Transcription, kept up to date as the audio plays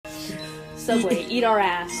Subway, eat our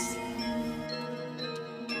ass.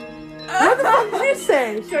 What the fuck did you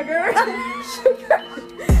say? Sugar.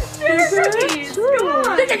 Sugar cookies. Come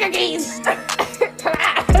on. Sugar cookies.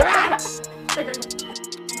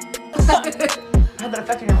 Had that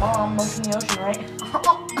effect on your mom, motion in the ocean, right?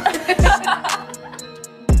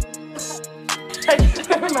 I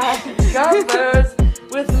wear my Converse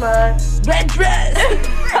with my red dress.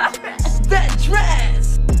 Red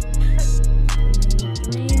dress.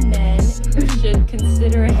 3 men should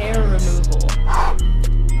consider hair removal.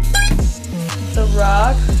 The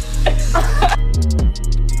Rock.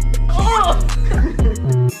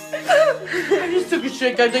 I just took a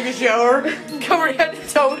shit. Gotta take a shower. Covered head to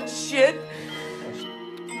toe in shit.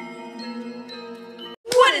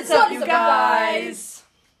 What is up, you guys?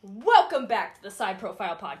 Welcome back to the Side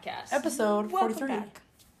Profile Podcast. Episode 43. Back.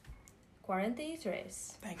 43.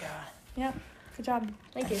 Thank God. Yeah, good job.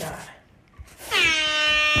 Thank you. God.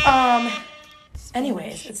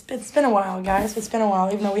 Anyways, it's been a while, guys. It's been a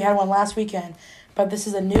while, even though we had one last weekend. But this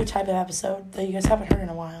is a new type of episode that you guys haven't heard in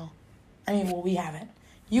a while. I mean, well, we haven't.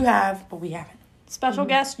 You have, but we haven't. Special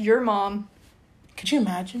guest, your mom. Could you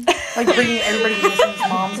imagine? Like, bringing everybody who listens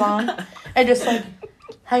moms on. And just, like,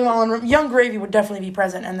 hanging out in the room. Young Gravy would definitely be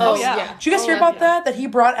present. And Oh, yeah. Did you guys hear about that? That he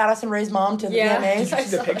brought Addison Ray's mom to the VMAs? Did you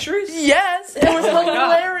see the pictures? Yes! It was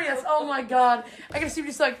hilarious. Oh, my God. I can see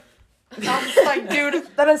just, like... I'm just like, dude,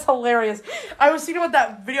 that is hilarious. I was thinking about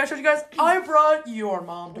that video I showed you guys. I brought your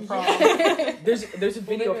mom to prom. There's a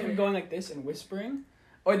video of him going like this and whispering,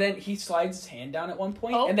 or then he slides his hand down at one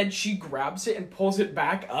point, and then she grabs it and pulls it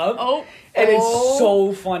back up. And it's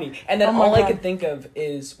so funny. And then all I could think of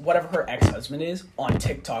is whatever her ex-husband is on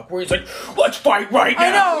TikTok, where he's like, "Let's fight right now."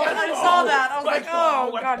 I know. I saw that. I was like, oh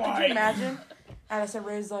let's God, fight. could you imagine? Addison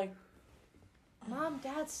Ray's like, Mom,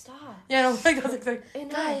 Dad, stop. yeah, no, like,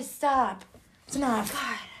 guys, stop. It's enough.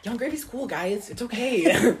 God. Young Gravy's cool, guys. It's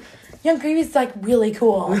okay. Young Gravy's like really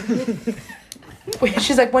cool. Wait,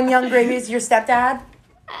 she's like, when Young Gravy's your stepdad?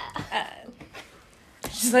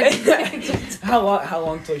 She's like, how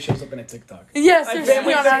long till he shows up in a TikTok? yes, The there's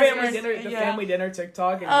family dinner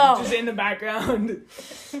TikTok, and just in the background.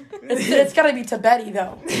 It's gotta be Tibeti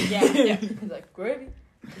though. Yeah. He's like, gravy.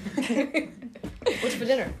 What's for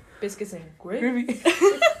dinner? Biscuits and gravy. Gravy.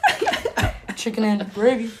 Chicken and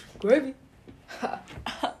gravy. Gravy.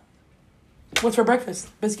 What's for breakfast?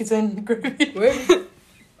 Biscuits and gravy. Gravy.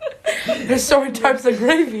 There's so many types of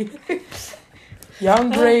gravy.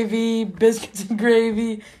 Young gravy, biscuits and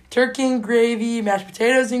gravy, turkey and gravy, mashed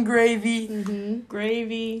potatoes and gravy. Mm-hmm.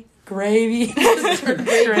 Gravy. Gravy.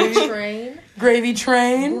 Gravy train. Gravy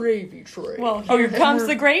train. Gravy train. Well, here comes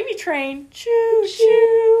the gravy train. Choo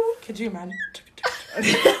choo. Could you imagine?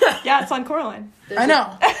 Yeah, it's on Coraline. I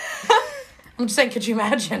know. I'm just saying, could you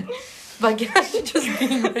imagine? Like, just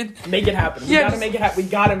being right. Make it happen. We gotta make it happen. We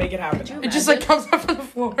gotta make it happen. It just like comes up from the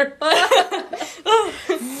floor.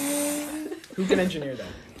 Who can engineer that?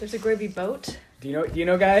 There's a gravy boat. Do you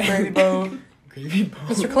know guy? Gravy boat. Gravy boat.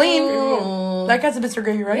 Mr. Clean. Oh. That guy's a Mr.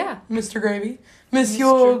 Gravy, right? Yeah. Mr. Gravy.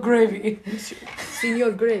 Monsieur Gravy.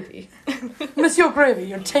 Senor Gravy. Monsieur Gravy,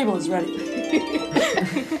 your table is ready.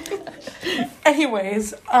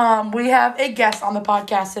 Anyways, we have a guest on the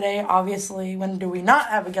podcast today. Obviously, when do we not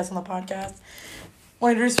have a guest on the podcast?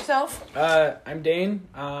 Want to introduce yourself? I'm Dane.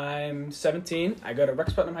 I'm 17. I go to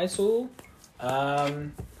Rex Putnam High School.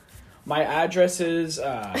 My address is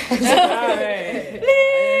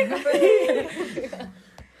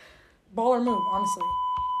Baller move, honestly.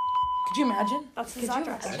 Could you imagine? That's his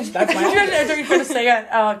address. That's my Could you imagine address. every time you try to say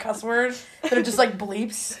a cuss word that it just like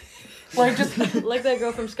bleeps? Like just Like that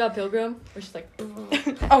girl from Scott Pilgrim, where she's like,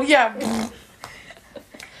 oh yeah.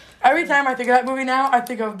 Every time I think of that movie now, I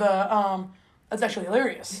think of the that's actually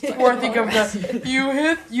hilarious. Or I think of the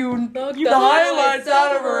the highlights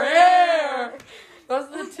out of her hair. Those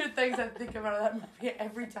are the two things I think about of that movie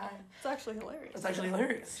every time. It's actually hilarious. It's actually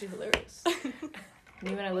hilarious. she's hilarious.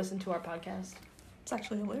 Me when I listen to our podcast, It's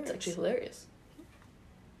actually hilarious. it's actually hilarious.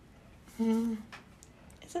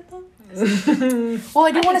 Is it though? Well,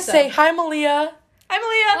 I do want to think so. say hi, Malia. Hi,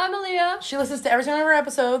 Malia. Hi, Malia. She listens to every single one of our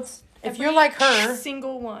episodes. If you're like her,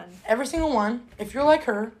 Single one. every single one. If you're like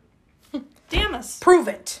her, DM us. prove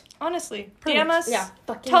it. Honestly. Prove DM it. us. Yeah.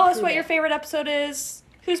 Fucking Tell us prove what it. your favorite episode is.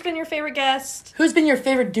 Who's been your favorite guest? Who's been your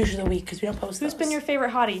favorite douche of the week? Because we don't post Who's those. been your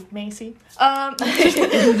favorite hottie? Macy.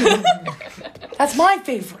 That's my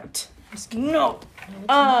favorite. No.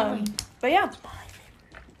 But yeah.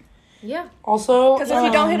 Yeah. Also, Because if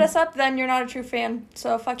you don't hit us up, then you're not a true fan.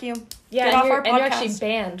 So fuck you. Yeah, Get and off you're, our and you're podcast. actually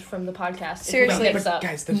banned from the podcast. Seriously. If you don't hit us up.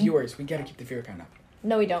 Guys, the viewers, we gotta keep the viewer count up.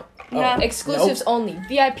 No, we don't. No. Exclusives only.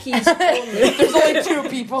 VIPs only. There's only 2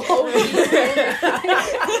 people.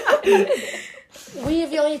 We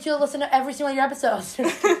have the only 2 to listen to every single one of your episodes.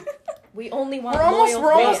 We only want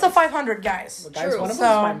We're almost to 500, guys. Well, guys, True. one of So-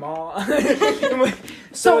 them's my mom.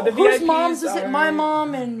 So the whose VIPs moms is it? are- My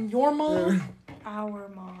mom and your mom? Our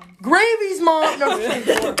mom. Gravy's mom. No, just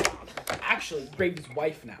kidding. Your mom. Actually, Gravy's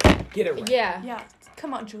wife now. Get it right. Yeah. Yeah.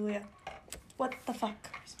 Come on, Julia. What the fuck?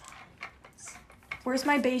 Where's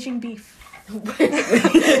my Beijing beef? What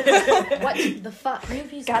the fuck?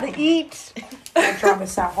 Gotta eat. I draw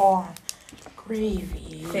this out. Hold on.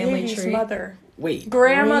 Gravy. Family Gravy's tree. mother. Wait.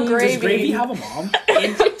 Grandma Gravy. Does Gravy. Gravy have a mom?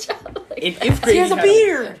 If She Gravy has a had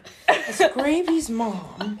beard. It's Gravy's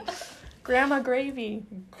mom. Grandma Gravy.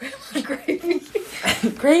 Gravy.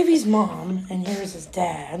 Gravy's mom, and here's his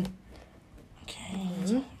dad. Okay.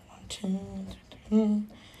 1, 2, 3. And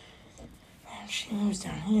she lives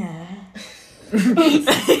down here.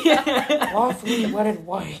 Lawfully wedded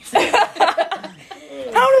wife.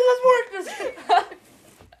 How does this work?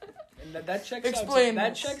 And that checks Explain out. That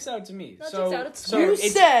this. checks out to me. That So, checks out. It's so You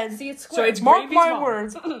it's, said, See, it's so square. it's mark Gravy's my mom.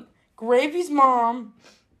 words, Gravy's mom,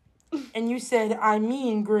 and you said, I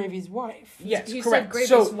mean Gravy's wife. Yes, You correct. said Gravy's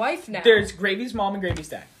so wife now. there's Gravy's mom and Gravy's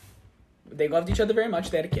dad. They loved each other very much.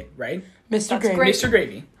 They had a kid, right? Mr. That's Gravy. great. Mr.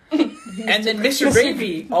 Gravy. And then Mr.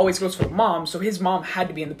 Gravy always goes for the mom, so his mom had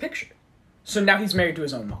to be in the picture. So now he's married to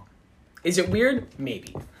his own mom. Is it weird?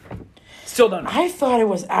 Maybe. Still don't know. I thought it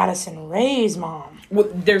was Addison Ray's mom. Well,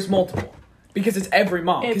 there's multiple. Because it's every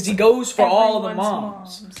mom. Because he goes for all the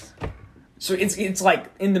moms. So it's like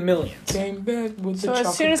in the millions. Came back with So the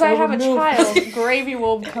as soon as I have a chocolate-covered milk. child, Gravy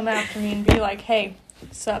will come after me and be like, "Hey,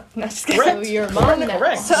 sup?" No, just kidding. So you're a mom now.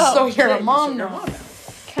 Correct. So you're a So mom you're a now. mom now.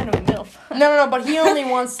 Kind of a milf. No, but he only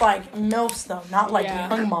wants like MILFs though, not like Yeah.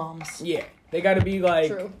 young moms. Yeah. They gotta be like...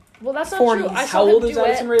 True. Well, that's not 40s. true. I saw How them old is duet,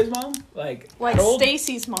 Addison Ray's mom? Like Like how old?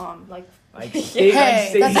 Stacy's mom. Like, Hey,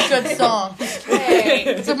 that's a good song. hey,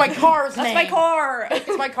 It's my car's That's name. my car.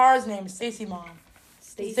 It's my car's name, Stacy Mom.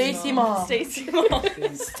 Stacy Mom. Stacy mom.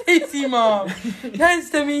 Stacy Mom. Nice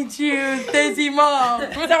to meet you, Stacy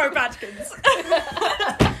Mom. Sour Patch Kids.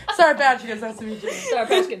 Sorry, Patch Kids. Nice to meet you. Sour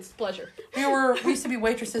Patch Kids, pleasure. We used to be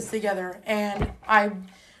waitresses together, and I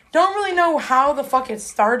don't really know how the fuck it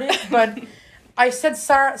started, but I said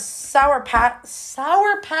Sour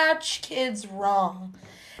Patch Kids wrong.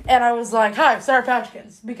 And I was like, hi, Sour Patch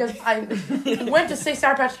Kids. Because I went to say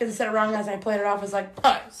Sour Patch Kids and said it wrong as I played it off as like,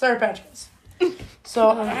 hi, Sour Patch Kids. So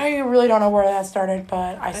I really don't know where that started,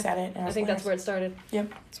 but I said it. And I think that's where it started.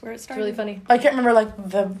 That's where it It's started. really funny. I can't remember like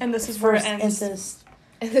the And this is where it first ends. instance.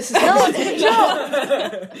 And this is No, it's a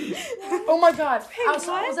joke. Oh my god. I was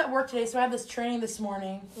what? at work today, so I had this training this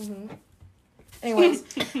morning. Mhm. Anyways,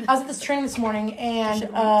 I was at this training this morning, and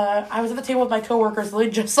I was at the table with my coworkers, literally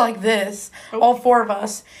just like this, all 4 of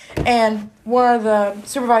us. And one of the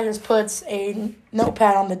supervisors puts a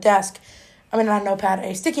notepad on the desk. I mean, not a notepad,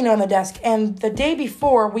 a sticky note on the desk. And the day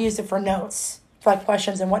before, we used it for notes, for like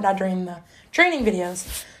questions and whatnot during the training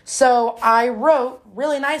videos. So I wrote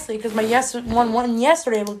really nicely because my one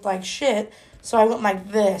yesterday looked like shit. So I went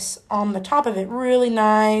like this on the top of it, really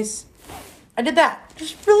nice. I did that.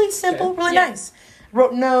 Just really simple, really nice.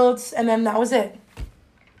 Wrote notes, and then that was it.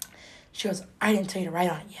 She goes, I didn't tell you to write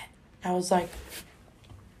on it yet. I was like,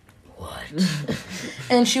 what?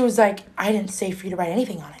 And she was like, I didn't say for you to write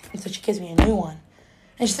anything on it. And so she gives me a new one.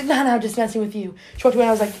 And she's like, no, just messing with you. She walked away, and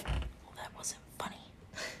I was like, well, that wasn't funny.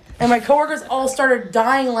 And my coworkers all started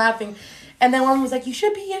dying laughing. And then one was like, you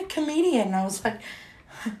should be a comedian. And I was like,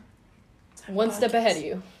 one step ahead of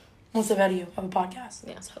you. one step ahead of you. I have a podcast.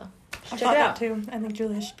 Yeah, so I check thought it that out. too. I think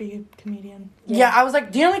Julia should be a comedian. Yeah, I was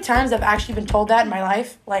like, do you know how many times I've actually been told that in my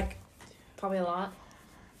life? Like, Probably a lot.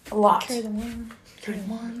 a lot. Carry the one.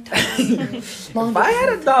 If I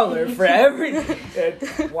had $1 for every...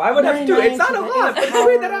 why would I have to do it? It's not a lot, but it's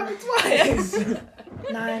weird that happened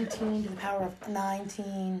twice. 19 to the power of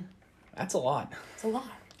 19. That's a lot. It's a lot.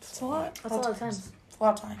 It's a lot. That's a lot of times. It's a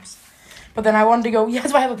lot of times. But then I wanted to go,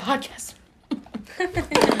 yes, I have a podcast.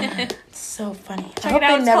 It's so funny. I Check hope it out.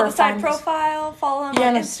 they It's never called The Side find this. Profile. Follow them Yeah,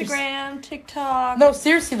 on no, Instagram, TikTok, No,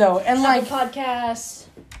 seriously though. And like, Have a podcast.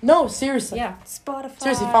 no, seriously. Yeah. Spotify.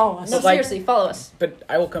 Seriously, follow us. No, But, like- seriously, follow us. But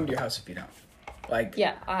I will come to your house if you don't. Like,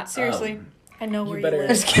 Yeah. Seriously. I know where you better- live.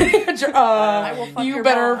 Just kidding. I will fuck You your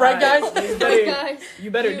better, mom. right, guys? you better, Guys,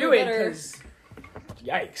 you better you do it, better- because...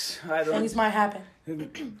 Yikes. I don't... Things might happen.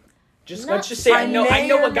 Let's just say I know may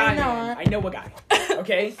a or guy, may man. not. I know a guy.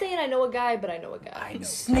 Okay? I'm saying I know a guy, but I know a guy.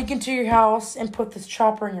 Sneak into your house and put this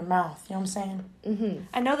chopper in your mouth. You know what I'm saying? Mm-hmm.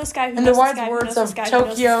 I know this guy who In the knows this wise guy who words knows of this guy who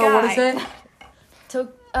knows this Tokyo, guy. what is it?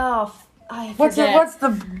 I What's the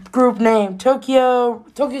group name?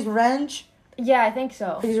 Tokyo's Revenge? Yeah, I think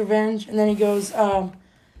so. Tokyo's Revenge. And then he goes,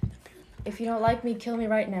 If you don't like me, kill me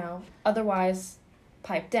right now. Otherwise,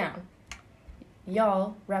 pipe down.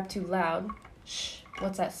 Y'all rap too loud. Shh,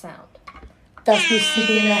 what's that sound? that's me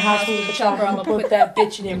sneaking in the house with the chopper. I'm gonna put that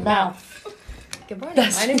bitch in your mouth. Good morning.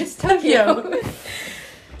 That's My name is Tokyo.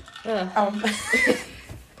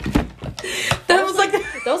 That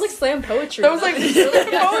was like slam poetry. That was like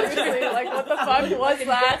Poetry. Like, what the fuck was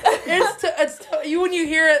that? You when you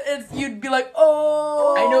hear it, you'd be like,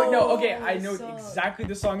 oh. I know So- exactly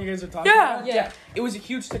the song you guys are talking about. Yeah. It was a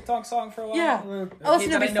huge TikTok song for a while. Yeah. I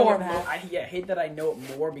listened to it before that. I hate that I know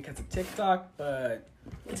it more because of TikTok, but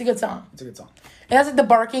It's a good song. it's a good song. It has like the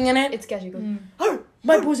barking in it. It's sketchy.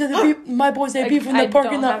 My boys had beef. My boys had beef in the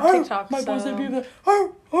parking lot. have TikTok, My boys so- had beef.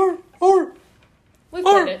 We've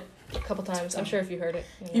played it a couple times. I'm sure if you heard it.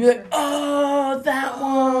 You'd be like, oh, that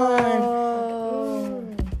one.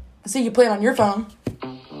 Oh. So you play it on your phone.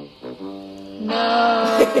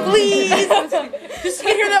 No. Please. Just so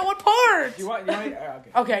you hear that one part. You want okay.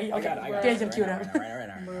 Okay. I got it. Dance him cute out.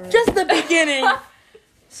 Right. Just the beginning.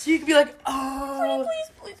 So you could be like, oh.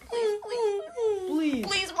 Please.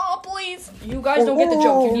 Please, Mom, please. You guys don't get the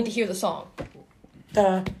joke. You need to hear the song.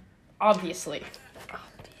 Obviously.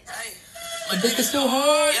 The dick is so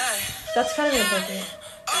hard. That's kind of inappropriate.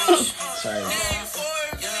 Sorry.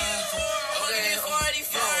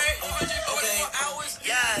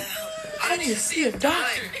 I need to see a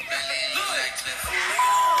doctor.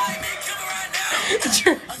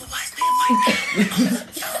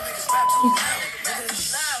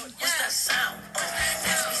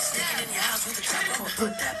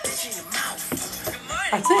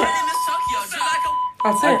 That's it.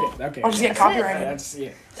 That's it. Okay. I'll just get copyrighted. That's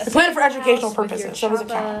it. I play it for educational purposes, so it doesn't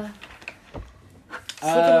count.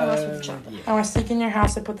 Sneak in the house with the chopper. I want to sneak in your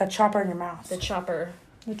house and put that chopper in your mouth. The chopper.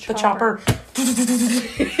 The chopper.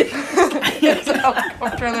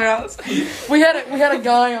 Turn their house. We had a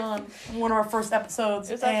guy on one of our first episodes.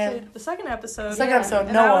 It was actually the second episode. Second episode,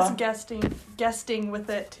 and Noah. I was guesting with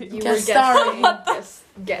it too. You Guest were starring.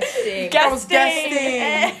 guesting. I was guesting.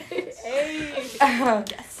 Hey.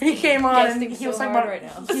 He came on and Guesting he was so talking hard about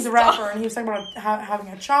right now. he's a rapper and he was talking about having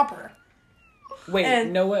a chopper. Wait,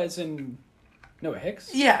 And- Noah is in Noah Hicks?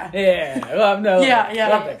 Yeah. Yeah. Love Noah. Yeah.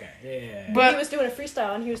 Love that guy. Yeah. But He was doing a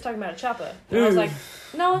freestyle and he was talking about a chopper. And I was like,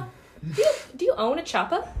 Noah, do you own a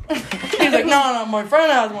chopper? he's like, no, my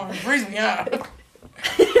friend has one. Freeze me out.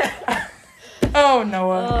 Oh,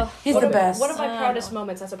 Noah. He's the best. One of my proudest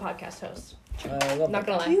moments as a podcast host. Love Not that gonna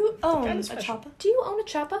guy. lie. Do you own Kinda a special. chopper? Do you own a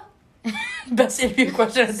chopper? Best interview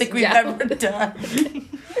question I think we've Yeah. ever done.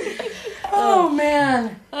 Oh,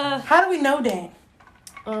 man. How do we know Dane?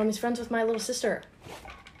 He's friends with my little sister.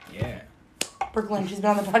 Yeah. Brooklyn. She's been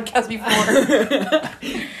on the podcast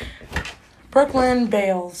before. Brooklyn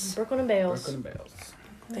Bales. Brooklyn and Bales. Brooklyn Bales.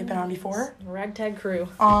 They've been on before. Ragtag crew.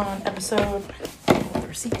 On episode... Hold the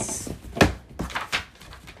receipts.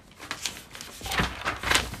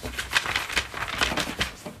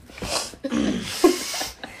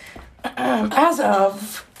 As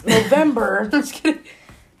of November... Just kidding.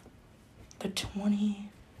 The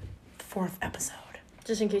 24th episode.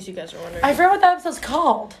 Just in case you guys are wondering. I forgot what that episode's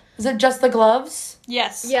called. Is it Just the Gloves?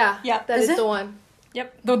 Yes. Yeah. Yep. That Is is it? the one.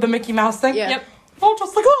 The Mickey Mouse thing? Yeah. Yep. Oh,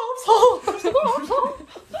 Just the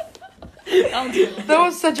Gloves! That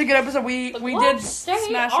was such a good episode. We did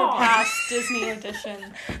Smash or Pass Disney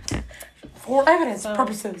edition. for evidence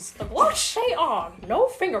purposes. The gloves stay on. No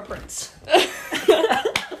fingerprints.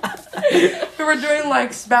 We were doing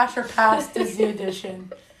like Smash or Pass Disney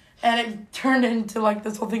edition. And it turned into like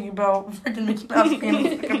this whole thing about freaking Mickey Mouse being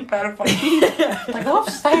like a pedophile. Like,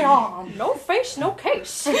 let's stay on. No face, no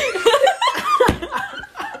case.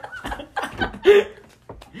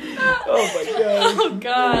 Oh my god. Oh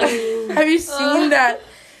god. Have you seen that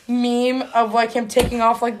meme of like him taking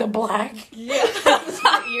off like the black? Yeah.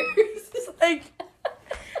 It's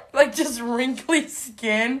like just wrinkly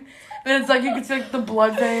skin. And it's like you can see like the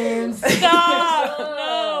blood veins. Stop.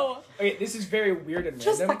 No. Okay, this is very weird and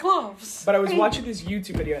Just random. the gloves. But I was watching this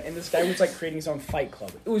YouTube video, and this guy was like creating his own fight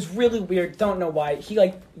club. It was really weird. Don't know why. He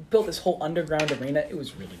like built this whole underground arena. It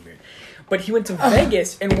was really weird. But he went to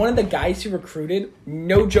Vegas, and one of the guys he recruited,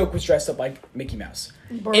 no joke, was dressed up like Mickey Mouse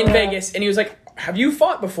in Vegas. And he was like, "Have you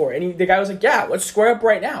fought before?" And the guy was like, "Yeah, let's square up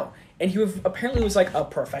right now." And he apparently was like a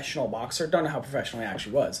professional boxer. Don't know how professional he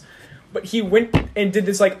actually was, but he went and did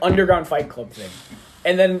this like underground fight club thing.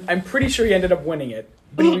 And then I'm pretty sure he ended up winning it.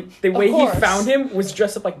 But the way he found him was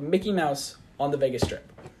dressed up like Mickey Mouse on the Vegas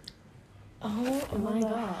Strip. Oh my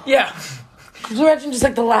god. Yeah. Could you imagine just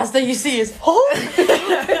like the last thing you see is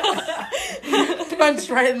punched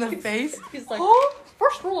right in the face? He's like,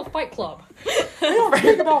 first rule of Fight Club. I don't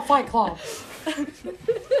think about Fight Club.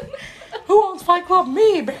 Who owns Fight Club?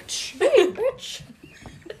 Me, bitch. Me, bitch.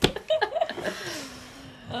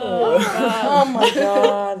 Oh my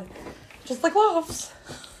god. Just like gloves.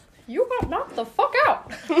 You got knocked the fuck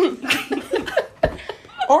out.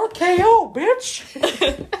 RKO, bitch.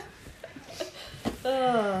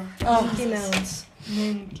 Mickey Mouse.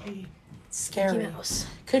 Scary. Mickey Mouse.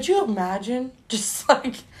 Could you imagine just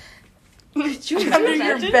like Could you under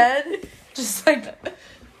your bed, just like,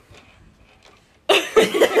 and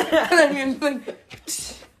I mean, like,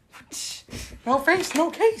 no face, no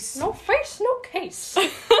case, No face, no case.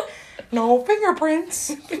 no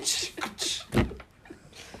fingerprints.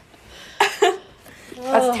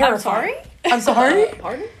 That's terrifying. I'm sorry? I'm sorry.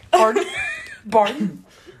 Pardon? Pardon? Pardon?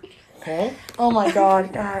 Okay. Oh my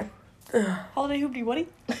god. Ugh. Holiday hoopty whatty?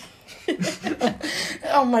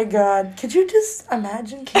 Oh my god. Could you just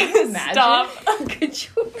imagine? Stop. Could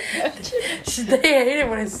you imagine? They hate it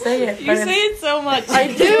when I say it. You but say it so much. I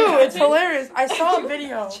do. It's hilarious. I saw a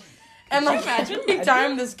video. And like imagine? every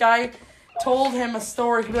time this guy told him a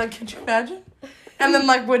story, he'd be like, could you imagine? And then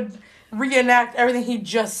like would reenact everything he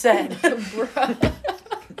just said. Could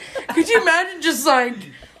you imagine just like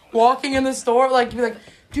walking in the store? Like you'd be like,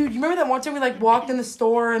 dude, you remember that one time we like walked in the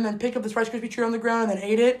store and then picked up this Rice Krispie treat on the ground and then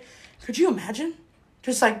ate it? Could you imagine?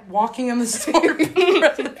 Just like walking in the store, picking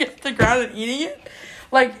the ground and eating it?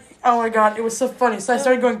 Like, oh my god, it was so funny. So I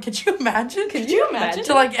started going, could you imagine? Could you imagine?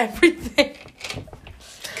 To like everything.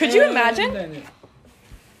 Could you imagine?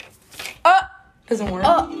 Doesn't work.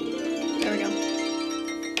 There we go.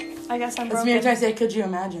 I guess I'm That's broken. me every time I say, could you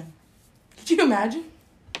imagine? Could you imagine?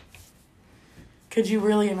 Could you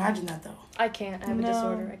really imagine that though? I can't. I have No. a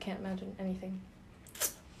disorder. I can't imagine anything.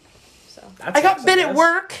 So. That I got sucks, bit I at guess.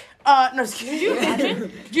 work. No, just kidding. Could you imagine?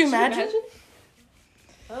 Could you imagine?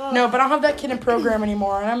 No, but I don't have that kid in program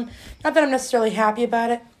anymore, and I'm not that I'm necessarily happy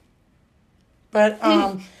about it. But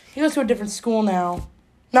he goes to a different school now,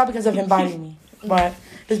 not because of him biting me, but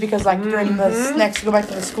just because like during the next go back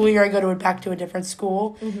to the school year, I go to back to a different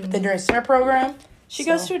school. But then during summer program, She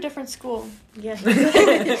goes to a different school. Yeah.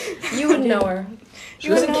 You would know her. She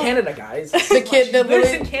lives in Canada, guys. the kid that She lives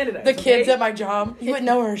literally in Canada. the okay? kids at my job. You wouldn't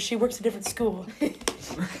know her. She works at a different school.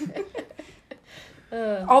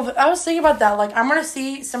 I was thinking about that. Like, I'm gonna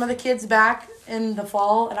see some of the kids back in the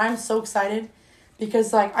fall, and I'm so excited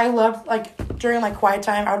because, like, I love like during like quiet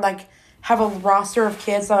time, I would like have a roster of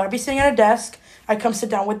kids. So I'd be sitting at a desk. I'd come sit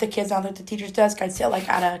down with the kids, not like the teacher's desk. I'd sit like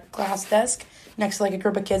at a class desk next to like a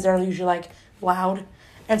group of kids that are usually like loud,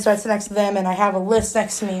 and so I'd sit next to them, and I have a list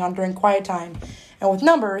next to me on during quiet time, and with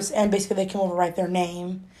numbers, and basically they come over write their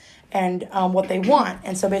name and what they want.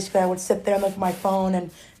 And so basically I would sit there and look at my phone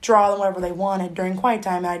and draw them whatever they wanted during quiet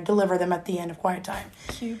time, and I'd deliver them at the end of quiet time.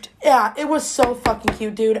 Cute. Yeah, it was so fucking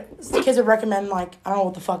cute, dude. The kids would recommend, like, I don't know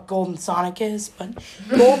what the fuck Golden Sonic is, but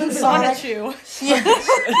Golden Sonic. Sonichu. Yeah.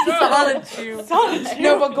 Sonichu. Sonichu.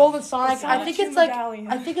 No, but Golden Sonic, I think Sonichu it's like, medallion.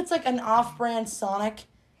 I think it's like an off-brand Sonic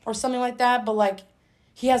or something like that, but like,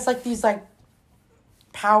 he has like these like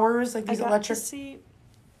powers, like these electric.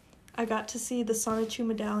 I got to see the Sonichu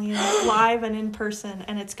medallion live and in person,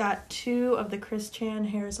 and it's got 2 of the Chris Chan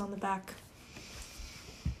hairs on the back.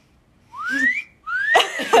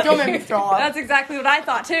 Don't make me throw up. That's exactly what I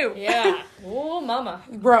thought too. Yeah. Oh, mama.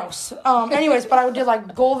 Gross. Anyways, but I would do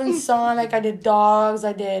like Golden Sonic. I did dogs.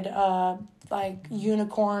 I did like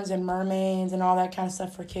unicorns and mermaids and all that kind of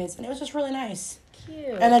stuff for kids, and it was just really nice. Cute.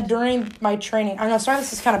 And then during my training, I know, sorry,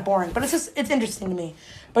 this is kind of boring, but it's interesting to me.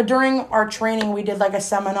 But during our training, we did like a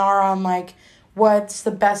seminar on like what's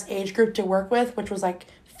the best age group to work with, which was like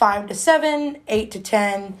 5 to 7, 8 to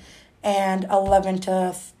 10, and 11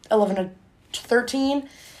 to 13.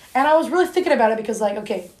 And I was really thinking about it because, like,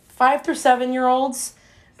 okay, 5 through 7-year-olds,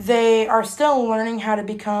 they are still learning how to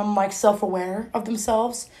become like self-aware of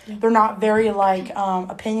themselves. Yeah. They're not very like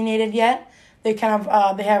opinionated yet. They kind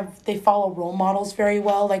of they follow role models very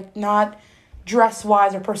well, like not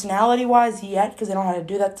dress-wise or personality-wise yet, because they don't know how to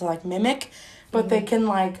do that to like mimic, but they can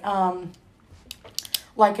like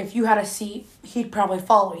if you had a seat, he'd probably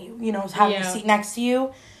follow you, you know, having a seat next to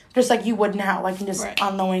you, just like you would now, like, and just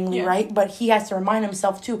unknowingly, right? But he has to remind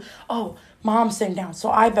himself too, oh, mom's sitting down,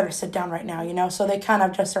 so I better sit down right now, you know? So they kind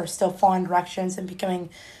of just are still following directions and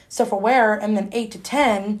becoming self-aware. And then 8 to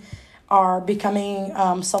 10 are becoming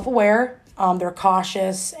self-aware. They're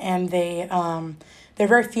cautious, and they're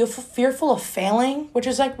very fearful of failing, which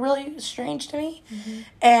is like really strange to me.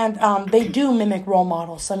 And they do mimic role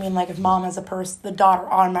models. So I mean, like if mom has a purse, the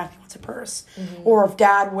daughter automatically wants a purse. Or if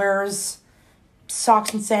dad wears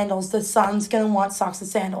socks and sandals. The son's gonna want socks and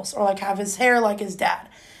sandals, or like have his hair like his dad.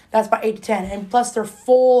 That's by 8 to 10, and plus they're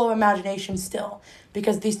full of imagination still,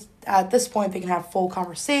 because these at this point they can have full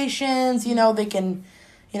conversations. They can,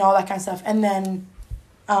 all that kind of stuff. And then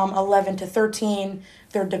 11 to 13,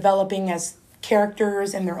 they're developing as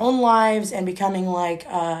characters in their own lives and becoming like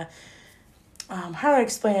how do I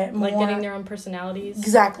explain it? Like getting their own personalities.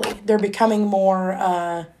 Exactly, they're becoming more.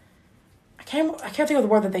 I can't think of the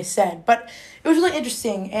word that they said, but it was really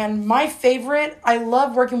interesting. And my favorite, I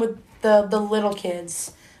love working with the little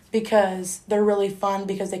kids because they're really fun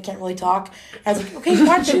because they can't really talk. I was like, okay,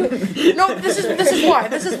 why don't you? No, this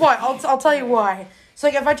is why. I'll tell you why. So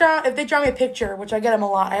like if they draw me a picture, which I get them a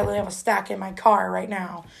lot. I literally have a stack in my car right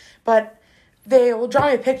now, but they will draw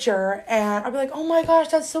me a picture and I'll be like, oh my gosh,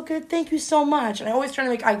 that's so good, thank you so much. And I always try to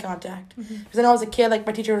make eye contact because I know as a kid, like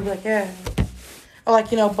my teacher would be like, yeah, or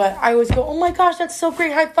like but I always go, oh my gosh, that's so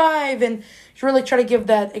great, high five, and you really try to give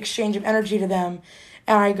that exchange of energy to them.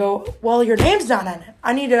 And I go, well, your name's not on it.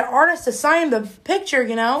 I need an artist to sign the picture,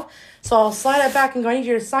 So I'll slide it back and go, I need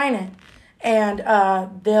you to sign it. And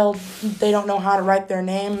they don't know how to write their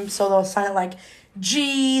name, so they'll sign it like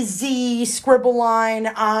G-Z, scribble line,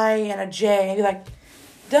 I, and a J. And be like,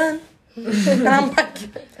 done. And I'm like,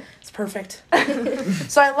 it's perfect.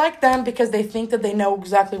 So I like them because they think that they know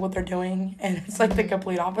exactly what they're doing. And it's like the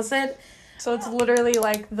complete opposite. So it's literally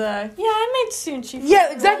like I made sushi for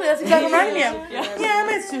Yeah, exactly. That's exactly what I'm reminding me of. Yeah, I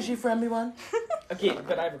made sushi for everyone. Okay,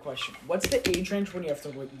 but I have a question. What's the age range when you have to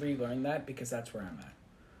relearn that? Because that's where I'm at.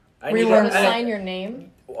 I need to sign your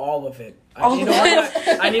name? All of it.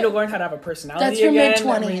 I need to learn how to have a personality again. That's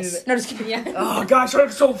your mid-20s. No, just kidding. Yeah. Oh, gosh,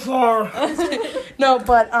 I'm so far. No,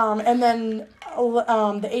 but, and then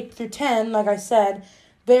the 8 through 10, like I said,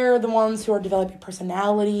 they're the ones who are developing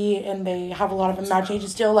personality, and they have a lot of imagination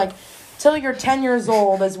still. Like, till you're 10 years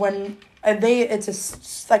old is when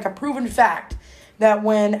it's like a proven fact that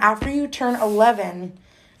after you turn 11,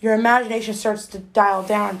 your imagination starts to dial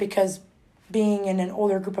down because being in an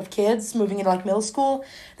older group of kids, moving into like middle school,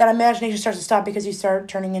 that imagination starts to stop because you start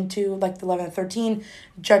turning into like the 11 and 13,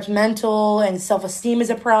 judgmental, and self-esteem is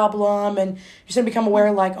a problem, and you start to become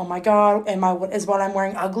aware like, oh my God, is what I'm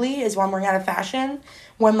wearing ugly? Is what I'm wearing out of fashion?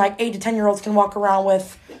 When like 8 to 10-year-olds can walk around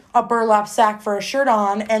with a burlap sack for a shirt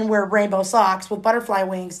on and wear rainbow socks with butterfly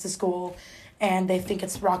wings to school, and they think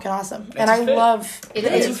it's rockin' awesome. That's and I fit. love it.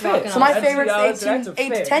 Is rockin' awesome. So my favorite is 8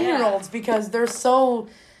 to 10-year-olds because they're so...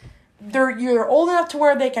 You're old enough to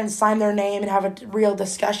where they can sign their name and have a real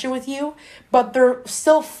discussion with you, but they're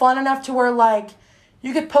still fun enough to where, like,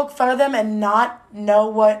 you could poke fun of them and not know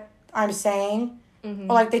what I'm saying. Mm-hmm.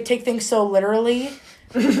 Or, like, they take things so literally.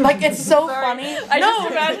 Like, it's so funny. I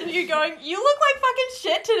just imagine you going, you look like fucking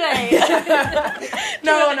shit today.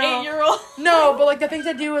 No. 8-year-old. No, but, like, the things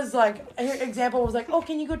I do is, like, an example was, like, oh,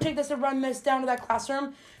 can you go take this and run this down to that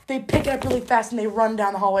classroom? They pick it up really fast and they run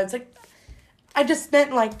down the hallway. It's like, I just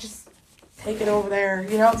meant, like, just take it over there,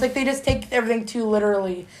 It's like they just take everything too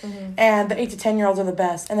literally. Mm-hmm. And the 8 to 10-year-olds are the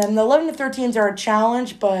best. And then the 11 to 13s are a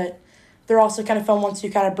challenge, but they're also kind of fun once you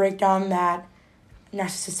kind of break down that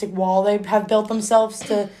narcissistic wall they have built themselves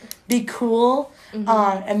to be cool. Mm-hmm.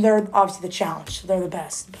 And they're obviously the challenge. So they're the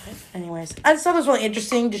best. But anyways, I just thought it was really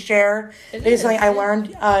interesting to share. It's something I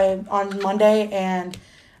learned on Monday, and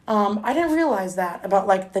I didn't realize that about,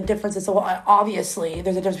 like, the differences. So obviously,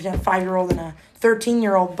 there's a difference between a 5-year-old and a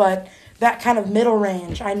 13-year-old, but that kind of middle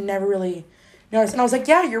range, I never really noticed. And I was like,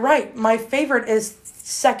 yeah, you're right. My favorite is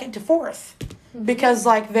 2nd to 4th because,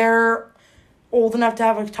 like, they're old enough to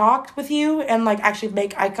have a talk with you and, like, actually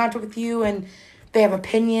make eye contact with you, and they have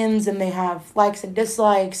opinions and they have likes and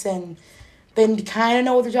dislikes, and they kind of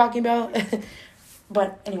know what they're talking about.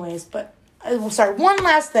 But anyways, sorry, one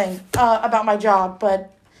last thing about my job,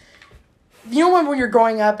 but you know when you're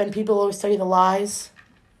growing up and people always tell you the lies?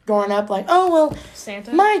 Growing up, like, oh, well,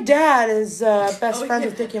 Santa? My dad is best friends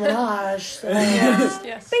with Nicki Minaj. So.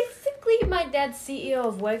 Yes. Basically, my dad's CEO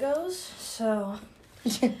of Wegos, so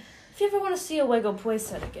if you ever want to see a Wego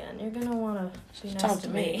playset again, you're going to want to be nice Talk to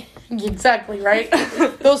me. Exactly, right?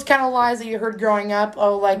 Those kind of lies that you heard growing up,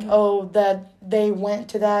 that they went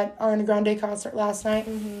to that Ariana Grande concert last night.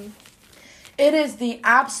 Mm-hmm. It is the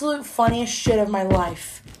absolute funniest shit of my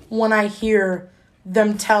life when I hear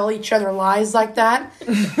them tell each other lies like that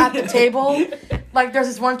at the table. Like, there's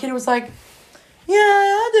this one kid who was like, yeah,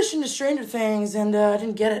 I auditioned to Stranger Things and I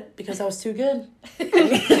didn't get it because I was too good.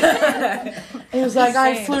 He was like,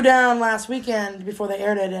 I flew down last weekend before they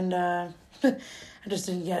aired it and I just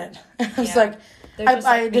didn't get it. I was like,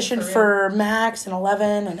 I auditioned for Max and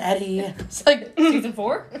 11 and Eddie. It's like season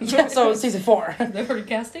 4? Yeah, so it was season 4. They were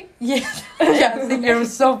casting? Yeah, it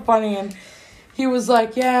was so funny. And he was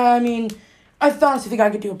like, yeah, I mean, I honestly think I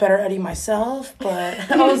could do a better Eddie myself, but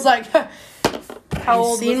I was like, how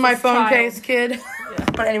old seen was my this phone child? case, kid? Yeah.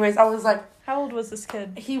 But anyways, I was like, how old was this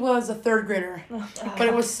kid? he was a 3rd grader, but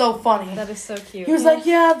it was so funny. That is so cute. He was like,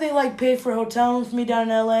 yeah, they like paid for a hotel room for me down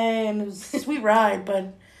in LA, and it was a sweet ride,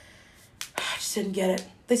 but I just didn't get it.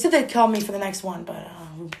 They said they'd call me for the next one, but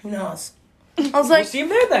who knows? I was We'll like, see him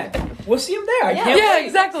there then. We'll see him there. I can't yeah, wait.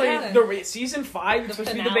 exactly. The season 5 is supposed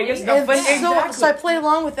to be the finale? biggest. And Exactly. so I played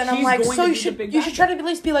along with it, and I'm He's like, going so to you be the should big you should bad try to at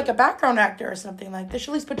least be like a background actor or something. Like, they should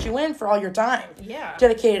at least put you in for all your time Yeah.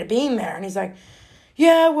 dedicated to being there. And he's like,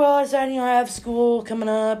 yeah, well, I said, I have school coming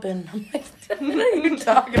up, and I'm like, what are you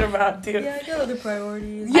talking about, dude? I got other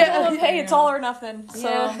priorities. Yeah. I told him, hey, it's all or nothing. So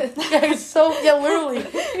Yeah. Literally.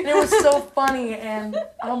 And it was so funny, and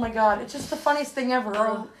oh my god, it's just the funniest thing ever.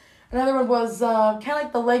 Or another one was kind of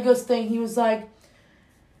like the Legos thing. He was like,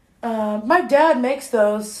 my dad makes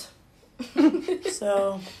those.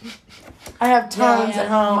 So I have tons at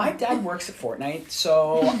home. My dad works at Fortnite,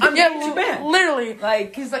 so I'm yeah, getting you banned. literally.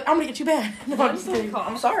 Like, He's like, I'm gonna get you banned. No, I'm just kidding.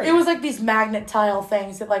 I'm sorry. It was like these magnet tile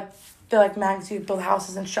things that they're like magnets you build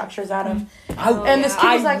houses and structures out of. And this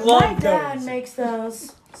kid was like, my dad makes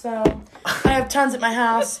those. So I have tons at my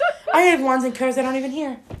house. I have ones in colors I don't even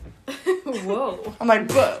hear. Whoa. I'm like,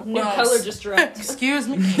 whoa. New color just dropped. Excuse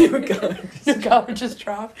me. New color just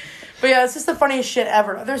dropped. But yeah, it's just the funniest shit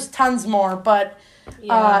ever. There's tons more, but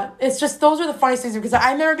it's just, those are the funniest things because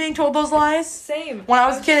I remember being told those lies. Same. When I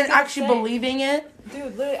was a kid and just actually believing it.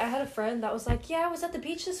 Dude, literally, I had a friend that was like, yeah, I was at the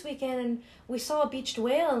beach this weekend and we saw a beached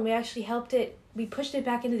whale and we actually helped it. We pushed it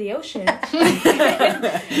back into the ocean. And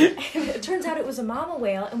it turns out it was a mama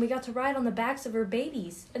whale and we got to ride on the backs of her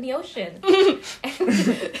babies in the ocean. and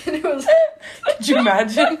it was... Could you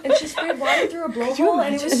imagine? And she sprayed water through a blowhole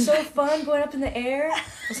and it was so fun going up in the air. I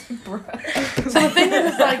was like, bro. So the thing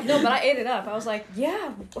is like... No, but I ate it up. I was like,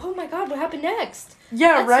 yeah, oh my god, what happened next?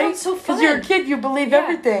 Yeah, That right? sounds so Because fun. you're a kid, you believe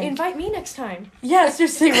everything. Invite me next time. Yeah,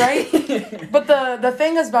 seriously, right? But the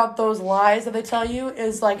thing is about those lies that they tell you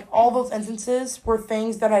is like all those instances were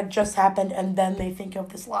things that had just happened and then they think of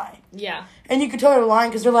this lie. Yeah. And you could tell they're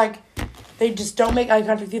lying because they're like, they just don't make eye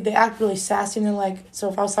contact with you. They act really sassy and they're like, so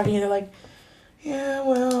if I was talking to you, they're like, yeah,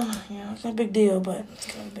 well, it's not a big deal, but it's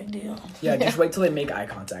kind of a big deal. Yeah, just wait till they make eye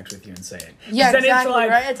contact with you and say it. Yeah, then exactly, it's like,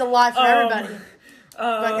 right? It's a lie for everybody.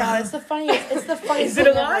 But God, it's the funniest. It's the funniest. Is it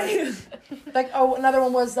a thing ever. lie? Like, another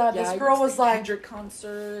one was this girl was like, Kendrick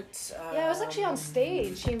concert. Yeah, I was actually on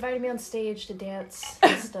stage. She invited me on stage to dance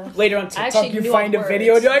and stuff. Later on I TikTok, actually you knew find all a the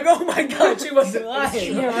video words. and you're like, oh my god, she wasn't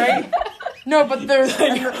lying. yeah, right? No, but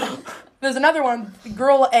there's another one.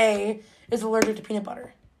 Girl A is allergic to peanut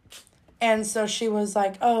butter. And so she was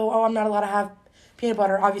like, oh, I'm not allowed to have peanut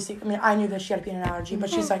butter. Obviously, I mean, I knew that she had a peanut allergy, but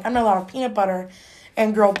she's like, I'm not allowed to have peanut butter.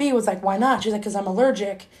 And girl B was like, why not? She's like, because I'm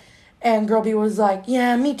allergic. And girl B was like,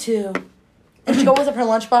 yeah, me too. And she opens up her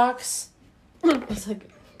lunchbox. It's like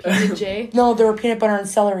PJ. No, there were peanut butter and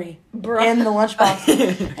celery Bruh. in the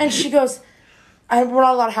lunchbox. And she goes, we're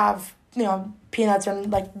not allowed to have, peanuts or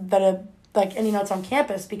like any nuts on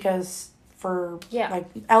campus because for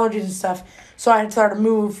like allergies and stuff. So I had to tell her to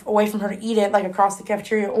move away from her to eat it like across the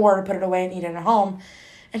cafeteria or to put it away and eat it at home.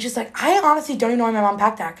 And she's like, I honestly don't even know why my mom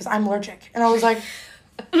packed that because I'm allergic. And I was like,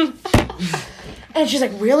 and she's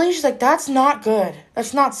like, really? She's like, that's not good.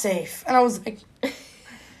 That's not safe. And I was like,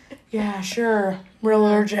 yeah, sure. We're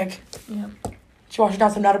allergic. Yeah. She washed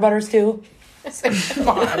down some Nutter Butters too. It's like, come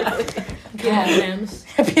on. M&Ms.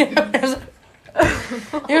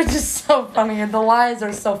 It was just so funny. The lies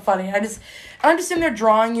are so funny. I'm just sitting there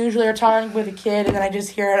drawing usually or talking with a kid and then I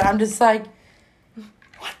just hear it. I'm just like,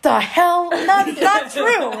 what the hell? Not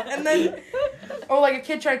true. And then, or like a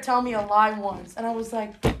kid tried to tell me a lie once and I was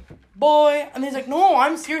like, boy. And he's like, no,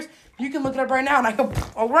 I'm serious. You can look it up right now. And I go,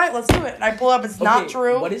 all right, let's do it. And I pull up. It's not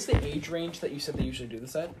true. What is the age range that you said they usually do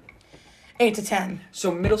this at? 8 to 10.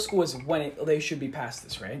 So middle school is when they should be past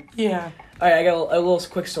this, right? Yeah. All right, I got a little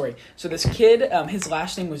quick story. So this kid, his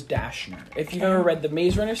last name was Dashner. If you've ever read the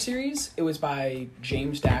Maze Runner series, it was by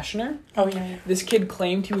James Dashner. Oh, yeah. This kid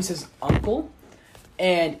claimed he was his uncle,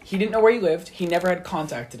 and he didn't know where he lived. He never had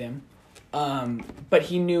contacted him, but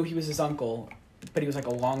he knew he was his uncle, but he was like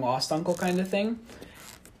a long-lost uncle kind of thing.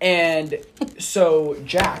 And so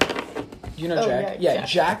Jack, you know Jack? Yeah,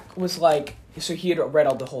 Jack was like... So he had read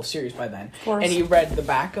all the whole series by then. Of course. And he read the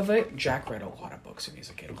back of it. Jack read a lot of books when he was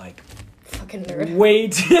a kid. Like, Fucking nerd. way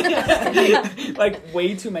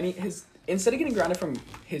too many. Instead of getting grounded from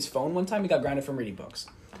his phone one time, he got grounded from reading books.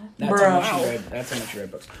 That's how much he read. That's how much he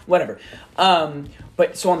read books. Whatever.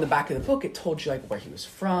 But so on the back of the book, it told you like where he was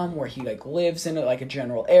from, where he like lives in like a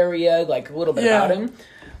general area, like a little bit about him.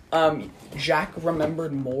 Jack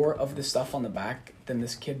remembered more of the stuff on the back than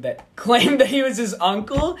this kid that claimed that he was his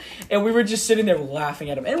uncle, and we were just sitting there laughing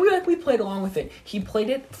at him, and we played along with it. He played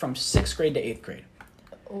it from 6th grade to 8th grade.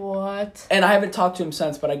 What? And I haven't talked to him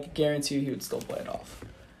since, but I guarantee you he would still play it off.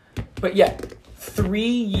 But yeah, 3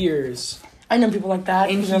 years. I know people like that.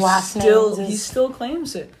 And their last names he still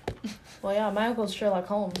claims it. Well, yeah, my uncle's Sherlock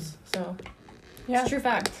Holmes, so it's a true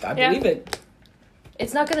fact. I believe it.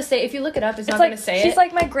 It's not gonna say, if you look it up, it's not like, gonna say she's it.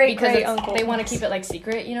 like my great uncle. They want to keep it like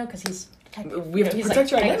secret, because he's We have to protect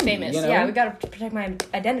your identity, famous. you know? Yeah, we gotta protect my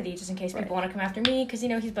identity just in case people want to come after me, because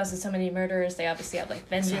he's busted so many murders. They obviously have like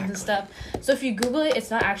vengeance and stuff. So if you Google it, it's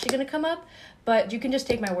not actually gonna come up, but you can just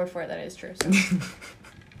take my word for it that it is true. So.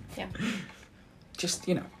 Yeah. Just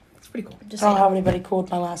it's pretty cool. I don't have anybody cool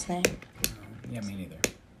with my last name. Yeah, me neither.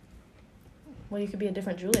 Well, you could be a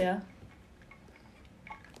different Julia.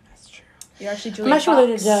 That's true. You're actually Julia. I'm actually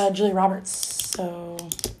Fox. related to Julia Roberts, so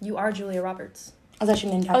You are Julia Roberts. I was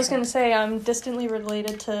actually named after I was going to say I'm distantly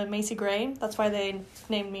related to Macy Gray. That's why they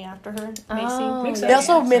named me after her. Macy. Oh, Makes They sense.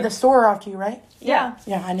 also made the store after you, right? Yeah.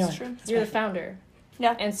 Yeah, I knew That's it. true. You're the founder.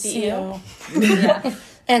 Yeah. And CEO. CEO.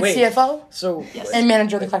 And Wait. CFO. So And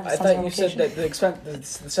manager of the collective I Sunset thought you said location. that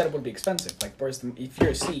the setup would be expensive. Like, whereas if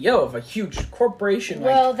you're a CEO of a huge corporation,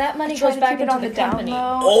 Well, that money Try goes to back keep it into on the the down company.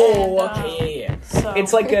 low. oh, and, okay, yeah. So.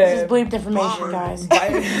 It's like This is a bleeped information, guys.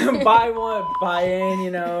 buy one, buy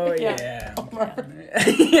in. Yeah. Bummer.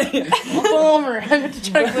 I have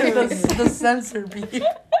to try to clear the censor beat.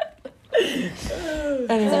 It's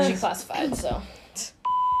Anyway, actually classified, so.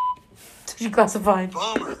 she classified.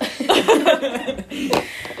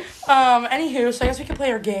 Anywho, so I guess we can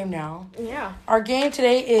play our game now. Yeah. Our game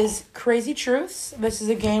today is Crazy Truths. This is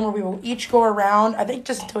a game where we will each go around, I think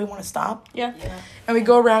just until we want to stop. Yeah. And we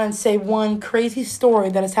go around and say one crazy story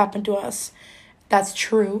that has happened to us that's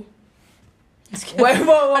true. Just kidding.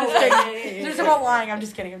 Whoa. I'm just kidding. There's about lying. I'm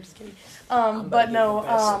just kidding. But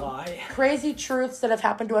no, crazy truths that have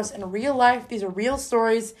happened to us in real life. These are real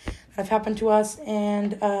stories that have happened to us,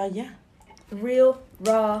 and yeah. Real,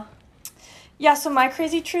 raw. Yeah, so my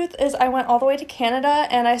crazy truth is I went all the way to Canada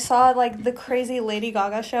and I saw like the crazy Lady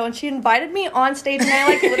Gaga show and she invited me on stage and I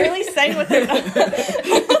like literally sang with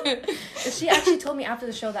her. She actually told me after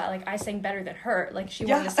the show that like I sang better than her. Like she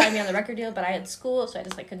wanted to sign me on the record deal, but I had school, so I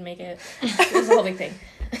just like couldn't make it. It was a whole big thing.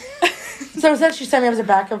 So instead she sent me as a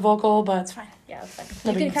backup vocal, but it's fine. Yeah, it's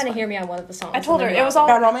fine. You can kind of hear me on one of the songs. I told her it was all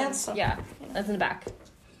Bad Romance? Yeah, that's in the back.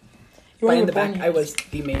 You In were the back, born I here. was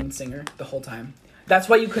the main singer the whole time. That's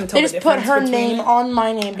why you couldn't tell They the just put difference her between name it. on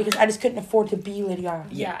my name because I just couldn't afford to be Lady Gaga.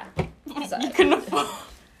 Yeah. You couldn't afford.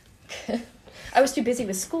 I was too busy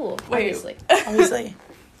with school, Wait. obviously. Obviously.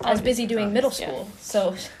 I was busy doing middle school,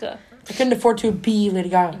 so Duh. I couldn't afford to be Lady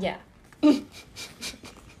Gaga. yeah.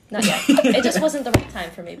 Not yet. It just wasn't the right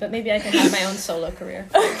time for me, but maybe I can have my own solo career.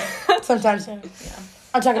 Sometimes. Yeah.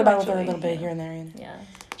 I'm talking about it with her a Eventually, little bit here and there. Yeah.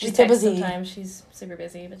 She's We too text busy. Sometimes she's super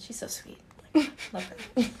busy, but she's so sweet. Love her.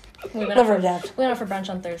 We went Love her out to death. we went out for brunch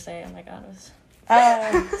on Thursday. Oh my god, it was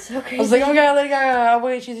so I crazy. was like, oh my god, Lady Gaga. Oh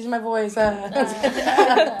wait, she's using my voice.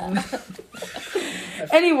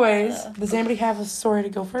 Anyways, does anybody have a story to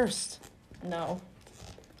go first? No.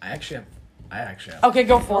 I actually have. Okay,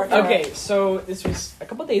 go for it. Okay, so this was a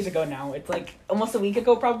couple days ago now. It's like almost a week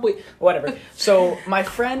ago, probably. Whatever. So my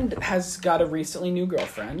friend has got a recently new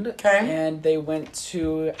girlfriend. Okay. And they went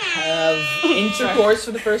to have intercourse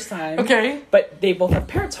for the first time. Okay. But they both have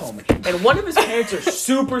parents home. And one of his parents are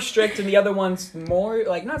super strict, and the other one's more,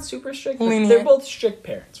 like, not super strict, but Lenient. they're both strict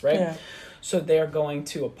parents, right? Yeah. So they are going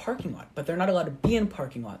to a parking lot, but they're not allowed to be in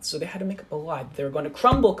parking lots. So they had to make up a lie. They were going to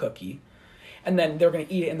Crumble Cookie, and then they were going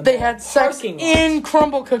to eat it in the They mall had sex parking lot. in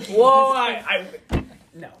Crumble Cookie. Whoa,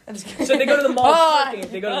 no. I'm just kidding. So they go to the mall Oh.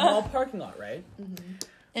 parking. They go to the mall parking lot, right?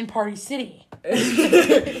 In Party City.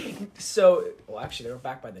 So, well, actually, they were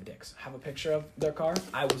back by the Dicks. Have a picture of their car.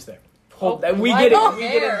 I was there. Hold, we why get it. not We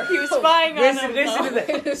get there? it. He was spying on Listen, him. listen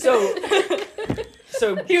to this.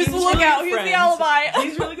 So He was the lookout. He was the alibi.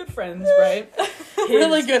 He's really good friends, right?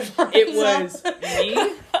 Really good friends. It was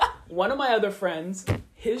me, one of my other friends,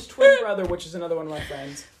 his twin brother, which is another one of my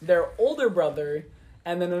friends, their older brother,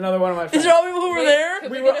 and then another one of my friends. Is there all people who were there?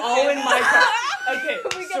 We were all in my car. Okay,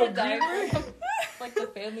 We so got a diagram. Like the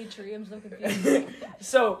family tree. I'm so confused.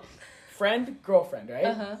 So, friend, girlfriend, right?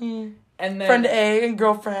 Uh-huh. And then Friend A and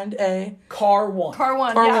girlfriend A. car one. Car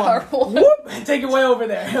one. Car yeah. one. Whoop! Take it way over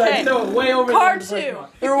there. Like, Hey. no, way over Car there. in the two. parking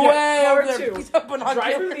lot. They're Yeah, way car over there. two. Picked up on our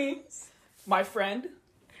Driver camera. me, my friend,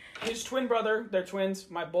 his twin brother, they're twins.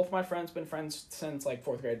 Both my friends been friends since like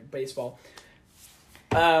 4th grade baseball.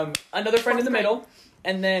 Another friend in the middle,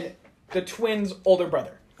 and then the twins' older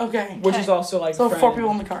brother. Okay. Which is also like so 4 people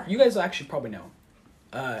in the car. You guys actually probably know.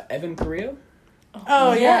 Evan Carrillo?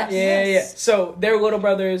 Oh, yeah. Yeah. So they're little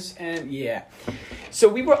brothers, and yeah. So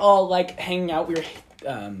we were all like hanging out. We were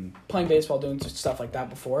playing baseball, doing stuff like that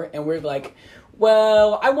before, and we're like,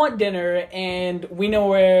 well, I want dinner, and we know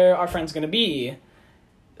where our friend's gonna be.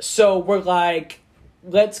 So we're like,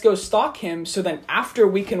 let's go stalk him, so then after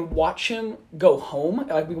we can watch him go home,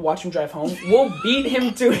 like we can watch him drive home, we'll beat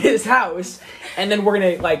him to his house, and then we're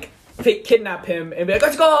gonna like fake kidnap him and be like,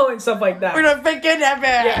 let's go, and stuff like that. We're gonna fake kidnap him.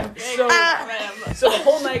 Yeah. So the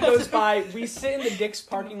whole night goes by. We sit in the Dick's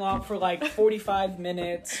parking lot for like 45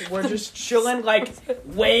 minutes. We're just chilling like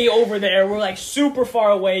way over there. We're like super far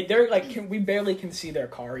away. They're like, we barely can see their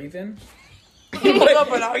car even. We're can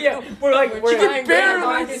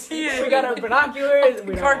barely see it. We got our binoculars.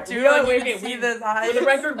 We can see the eyes. For the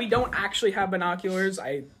record, we don't actually have binoculars.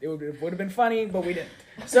 It would have been funny, but we didn't.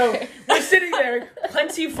 So we're sitting there,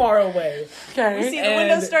 plenty far away. Okay. We see the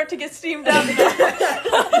windows start to get steamed out.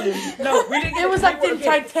 No, we didn't. It was like the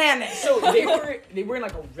Titanic. So they were in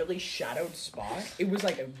like a really shadowed spot. It was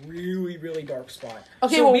like a really, really dark spot.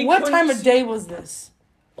 Okay, so well, what time of day was this?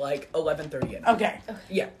 Like 11:30 at night. Okay.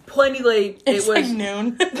 Yeah, plenty late. It's it was like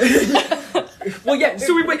noon. Well, yeah.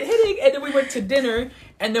 So we went hitting, and then we went to dinner,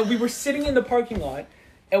 and then we were sitting in the parking lot,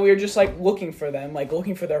 and we were just like looking for them, like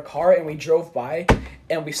looking for their car, and we drove by,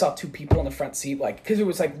 and we saw 2 people in the front seat, like because it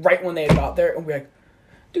was like right when they had got there, and we were like,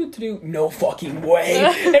 no fucking way.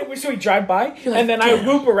 And so we drive by, and then I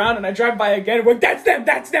loop around, and I drive by again, and we're like,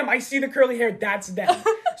 that's them. I see the curly hair, that's them.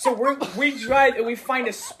 So we drive, and we find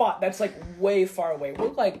a spot that's like way far away.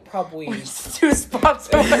 We're like probably 2 spots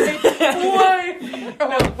away. Why?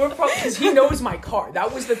 No, we're probably because he knows my car.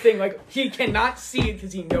 That was the thing. Like he cannot see it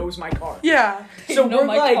because he knows my car. Yeah. So know we're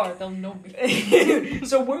my like, car, they'll know me.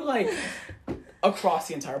 So we're like across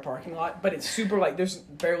the entire parking lot, but it's super like there's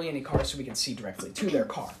barely any cars, so we can see directly to their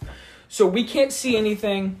car. So we can't see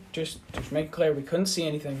anything. Just make it clear, we couldn't see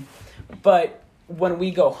anything. But when we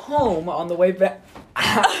go home on the way back,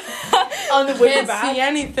 Can't see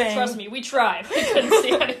anything. Trust me, we tried. We couldn't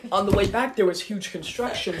see anything. On the way back, there was huge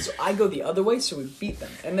construction, so I go the other way, so we beat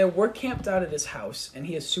them. And then we're camped out at his house, and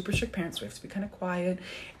he has super strict parents, so we have to be kind of quiet.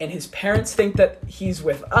 And his parents think that he's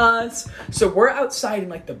with us, so we're outside in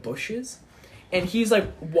like the bushes, and he's like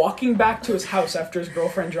walking back to his house after his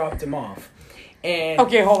girlfriend dropped him off. And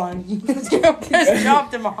okay, hold on. His girlfriend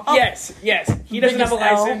dropped him off. Yes. He doesn't have a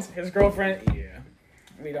Biggest L. license. His girlfriend,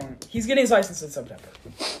 we don't. He's getting his license in September.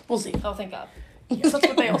 We'll see. Oh, thank God. Yeah. That's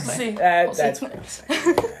what they all say. That's what I'm saying.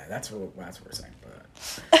 Yeah, that's what we're saying.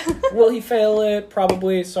 But will he fail it?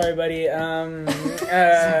 Probably. Sorry, buddy.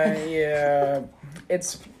 Yeah.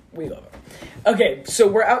 We love him. Okay, so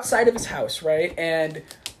we're outside of his house, right? And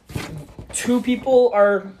 2 people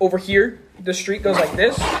are over here. The street goes like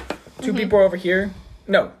this. 2 people are over here.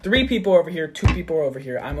 No, 3 people are over here. 2 people are over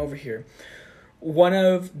here. I'm over here. One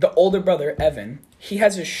of the older brother, Evan, he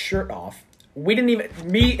has his shirt off. Me and one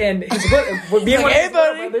of his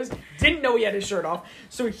brothers didn't know he had his shirt off.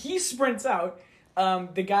 So he sprints out.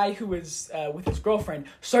 The guy who was with his girlfriend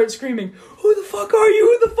starts screaming, "Who the fuck are you?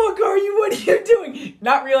 Who the fuck are you? What are you doing?"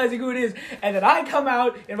 Not realizing who it is. And then I come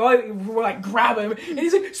out and we're like, grab him. And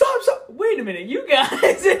he's like, stop. Wait a minute, you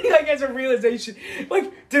guys. And he like has a realization.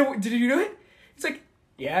 Like, did you do it? He's like,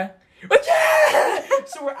 yeah. Like, yeah!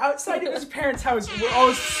 So we're outside of his parents' house. We're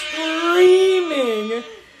all screaming.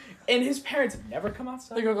 And his parents never come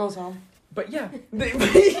outside. The girl goes home. But yeah.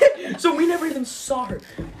 So we never even saw her.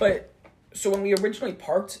 But, so when we originally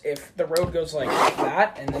parked, if the road goes like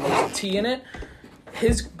that, and then there's a T in it,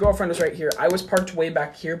 his girlfriend was right here. I was parked way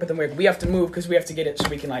back here, but then we have to move because we have to get it so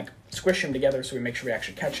we can like squish him together so we make sure we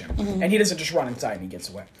actually catch him. Mm-hmm. And he doesn't just run inside and he gets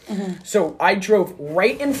away. Mm-hmm. So I drove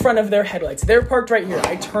right in front of their headlights. They're parked right here.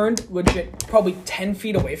 I turned legit probably 10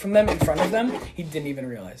 feet away from them, in front of them. He didn't even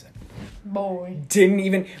realize it. Boy. Didn't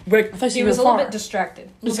even... Like, he was a little bit distracted.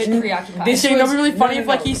 A little bit preoccupied. This would be really funny if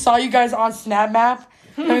like he saw you guys on Snap Map.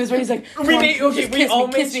 And this way he's like,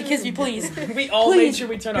 kiss me, please. We all made sure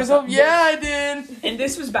we turned off. Yeah, I did. And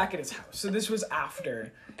this was back at his house. So this was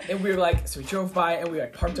after. And we were like, so we drove by and we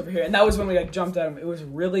like parked over here. And that was when we like jumped at him. It was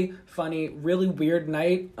really funny, really weird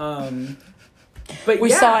night. But we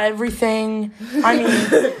saw everything.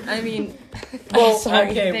 I mean, well,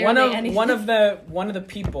 okay. One of the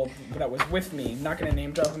people that was with me, I'm not gonna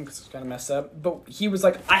name drop him because it's kind of messed up. But he was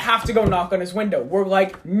like, I have to go knock on his window. We're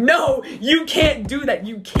like, no, you can't do that.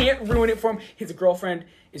 You can't ruin it for him. His girlfriend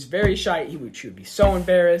is very shy. She would be so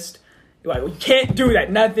embarrassed. You're like, well, you can't do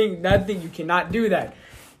that. Nothing. You cannot do that.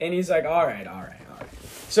 And he's like, all right.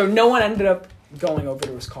 So no one ended up going over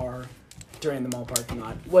to his car during the mall parking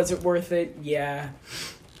lot. Was it worth it? Yeah.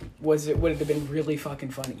 would it have been really fucking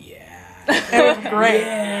funny? Yeah. It was great.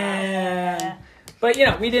 Yeah. But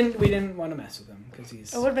we didn't want to mess with him because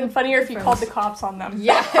he's. It would have been funnier if you called the cops on them.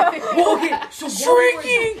 Yeah. Well, okay, so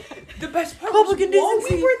Shrieking! the best part Public was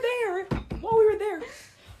indecency. while we were there,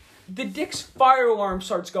 the Dick's fire alarm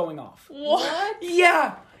starts going off. What?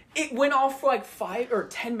 Yeah, it went off for like 5 or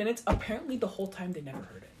 10 minutes. Apparently, the whole time they never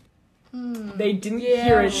heard it. They didn't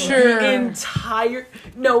hear it the entire.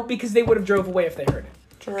 No, because they would have drove away if they heard it.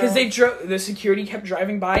 Because the security kept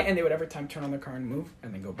driving by, and they would every time turn on their car and move,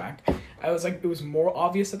 and then go back. I was like, it was more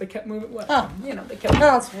obvious that they kept moving. Well, they kept. No,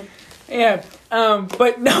 that's fine. Yeah,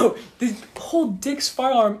 but no, the whole Dick's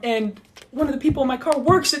fire alarm, and one of the people in my car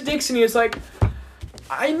works at Dick's, and he was like,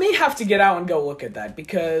 I may have to get out and go look at that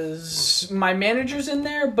because my manager's in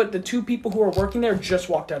there, but the 2 people who are working there just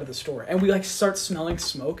walked out of the store, and we start smelling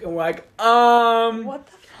smoke, and we're like, What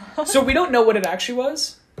the fuck? So we don't know what it actually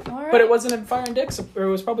was. Right. But it wasn't a fire and Dick's, or it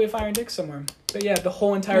was probably a fire and Dick's somewhere. But yeah, the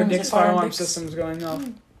whole entire Dick's fire alarm system was going off.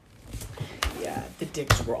 Yeah, the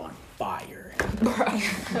Dick's were on fire. So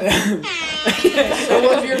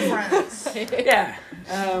was your friends. Yeah.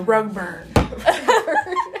 Rug burn.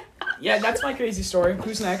 Yeah, that's my crazy story.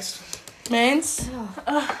 Who's next? Mains?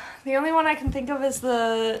 The only one I can think of is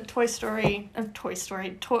the Toys R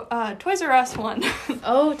Us one.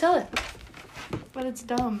 Oh, tell it. But it's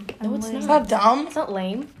dumb. No, it's lame. It's not dumb. It's not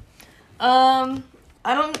lame. I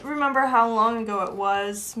don't remember how long ago it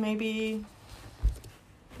was. Maybe.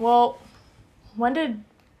 Well, when did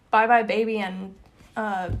Bye Bye Baby and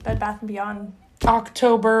Bed Bath & Beyond?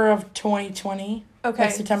 October of 2020. Okay,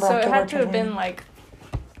 Like September, so October it had to have 2020. been like.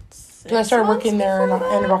 Because I started working there in before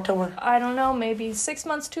end of that? October. I don't know, maybe 6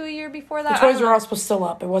 months to a year before The that. Toys R Us was still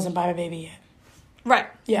up. It wasn't Bye Bye Baby yet. Right.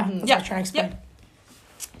 Yeah, that's what I'm trying to explain. Yep.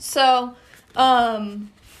 So,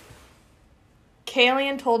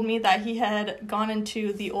 Kalian told me that he had gone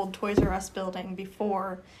into the old Toys R Us building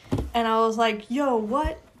before, and I was like, yo,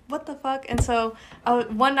 what the fuck? And so,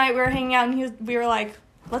 one night we were hanging out, and we were like,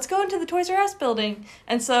 let's go into the Toys R Us building.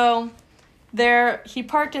 And so, he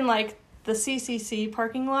parked in, like, the CCC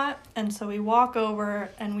parking lot, and so we walk over,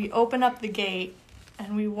 and we open up the gate,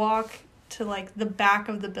 and we walk to like the back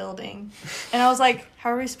of the building, and I was like,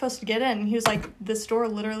 how are we supposed to get in? And he was like, this door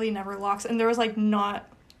literally never locks, and there was like not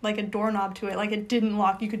like a doorknob to it, like it didn't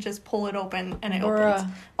lock, you could just pull it open and it opens.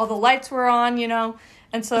 All the lights were on,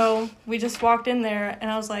 and so we just walked in there,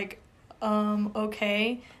 and I was like,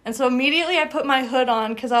 okay. And so immediately I put my hood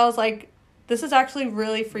on because I was like, this is actually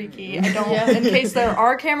really freaky. I don't, in case there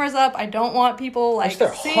are cameras up, I don't want people like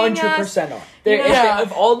they're seeing 100% us. on.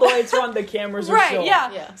 If all the lights are on, the cameras are still on.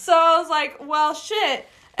 Yeah. So I was like, well, shit.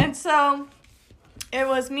 And so it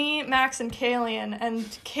was me, Max, and Kalian. And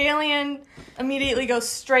Kalian immediately goes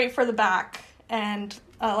straight for the back and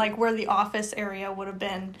like where the office area would have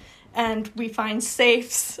been. And we find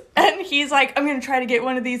safes. And he's like, I'm going to try to get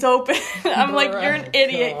one of these open. I'm like, you're an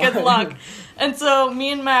idiot. Good luck. And so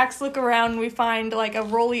me and Max look around and we find like a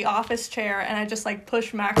rolly office chair. And I just like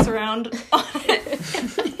push Max around on it.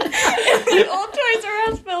 In the old Toys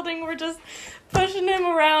R Us building, we're just pushing him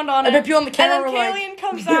around on it. I bet you on the camera and were then like... Kalian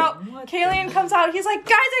comes out. Kalian comes out. He's like,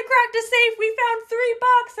 guys, I cracked a safe. We found $3.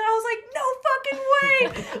 And I was like, no fucking way.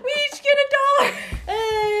 We each get $1.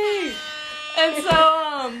 Hey! And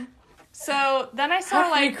so then I saw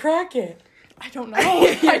How can you crack it? I don't know.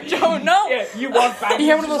 I don't know. Yeah, you walk back. You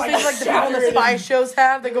have one of those things like the people in the spy shows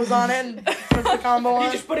have that goes on it and puts the combo on.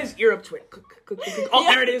 He just put his ear up to it. Oh,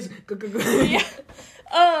 there it is. Yeah.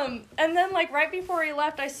 And then like right before he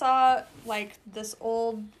left, I saw like this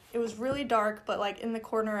old. It was really dark, but like in the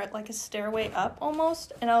corner at like a stairway up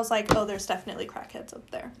almost, and I was like, oh, there's definitely crackheads up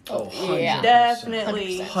there. Oh, yeah.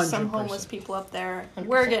 Definitely 100%. some homeless people up there. 100%.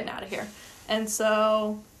 We're getting out of here. And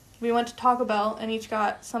so we went to Taco Bell and each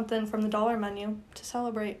got something from the dollar menu to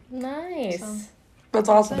celebrate. Nice. So, That's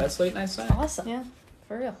awesome. That's late night snack. Awesome. yeah.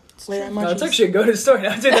 For real. No, That's actually a good story.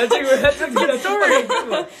 That's a good story. That's a good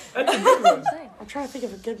one. I'm trying to think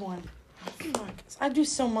of a good one. Fuck. I do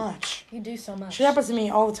so much. You do so much. Shit happens to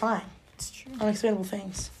me all the time. It's true. Unexplainable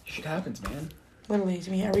things. Shit happens, man. Literally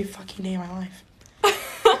to me every fucking day of my life.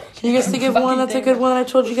 Can you guys think of one that's a good one I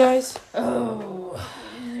told you guys? Oh,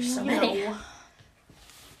 there's so many.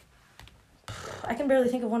 I can barely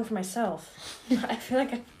think of one for myself. I feel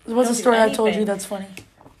like I. What's a don't do story I told you anything. that's funny?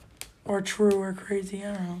 Or true or crazy?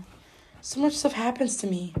 I don't know. So much stuff happens to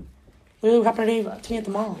me. Literally what happened to me at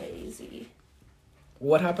the mall. Crazy.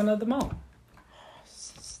 What happened at the mall?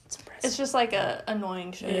 It's impressive. It's just like a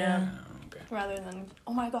annoying shit. Yeah. Okay. Rather than,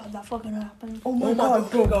 oh my god, that fucking happened. Oh my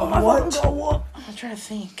god, What? I'm trying to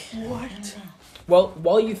think. What? Well,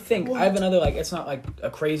 while you think, I have another, like, it's not, like, a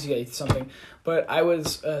crazy something, but I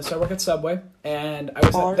was, so I work at Subway, and I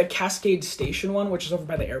was at the Cascade Station one, which is over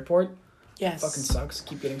by the airport. Yes. Fucking sucks.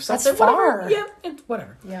 Keep getting stuck. That's far. Yeah,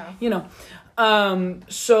 whatever. Yeah. You know.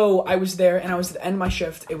 So I was there, and I was at the end of my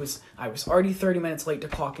shift. I was already 30 minutes late to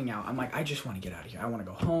clocking out. I'm like, I just want to get out of here. I want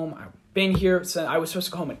to go home. I've been here. So I was supposed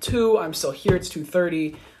to go home at 2. I'm still here. It's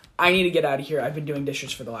 2:30. I need to get out of here. I've been doing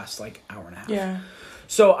dishes for the last, like, hour and a half. Yeah.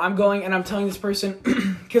 So I'm going, and I'm telling this person,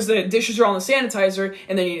 because the dishes are on the sanitizer,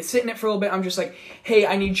 and they need to sit in it for a little bit. I'm just like, hey,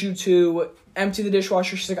 I need you to empty the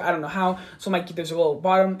dishwasher. She's like, I don't know how. So I'm like, there's a little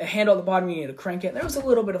a handle at the bottom. You need to crank it. There was a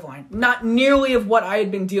little bit of line. Not nearly of what I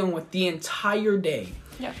had been dealing with the entire day.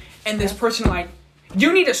 Yeah. And this person, like,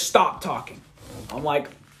 you need to stop talking. I'm like,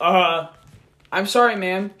 I'm sorry,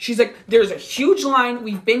 ma'am. She's like, there's a huge line.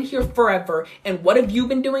 We've been here forever. And what have you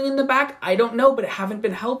been doing in the back? I don't know, but it haven't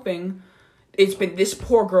been helping. It's been this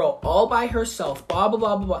poor girl all by herself, blah, blah,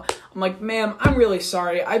 blah, blah, blah. I'm like, ma'am, I'm really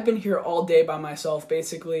sorry. I've been here all day by myself,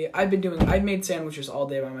 basically. I've made sandwiches all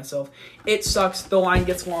day by myself. It sucks. The line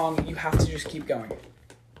gets long. You have to just keep going.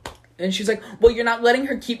 And she's like, well, you're not letting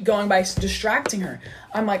her keep going by distracting her.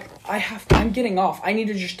 I'm like, I'm getting off. I need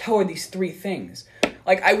to just tell her these 3 things.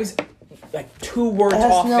 Like, I was, like, 2 words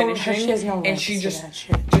off finishing, and she just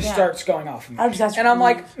starts going off of me. And I'm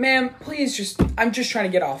like, ma'am, please I'm just trying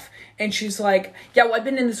to get off. And she's like, yeah, well, I've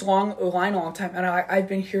been in this line a long time, and I've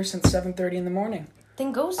been here since 7:30 in the morning.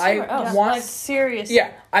 Then go somewhere else. Like, seriously. Yeah,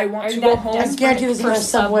 I want to go home. I guarantee there's a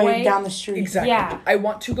Subway down the street. Exactly. Yeah. I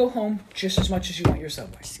want to go home just as much as you want your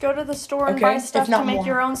Subway. Just go to the store and buy stuff to make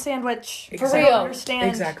your own sandwich. Exactly. For real. Understand.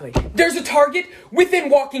 Exactly. There's a Target within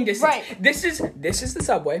walking distance. Right. This is the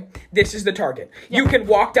Subway. This is the Target. Yep. You can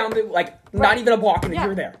walk down not even a block and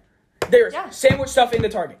you're there. There's sandwich stuff in the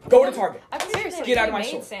Target. Go to Target. Seriously, get out of my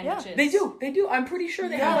store. Sandwiches. They do. I'm pretty sure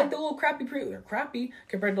they have like the little crappy they're crappy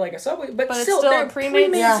compared to like a Subway, but it's still a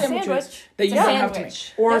pre-made sandwiches that you don't have to make.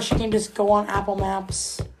 Or she can just go on Apple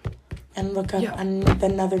Maps and look up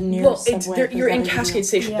another nearest Subway. You're in Cascade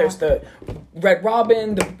Station. There's the Red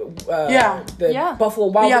Robin, the Buffalo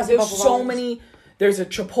Wild Wings. There's so many. There's a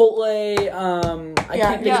Chipotle.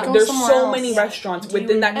 There's so many restaurants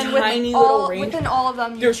within that tiny little range. Within all of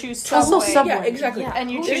them, you choose Subway. Yeah, exactly. Yeah.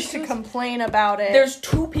 And you choose to complain about it. There's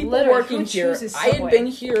 2 people working here. I had been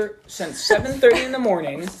here since 7:30 in the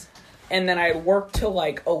morning, and then I had worked till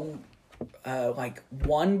like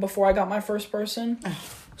 1 before I got my first person.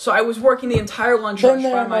 So I was working the entire lunch rush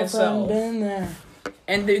by myself. Been there.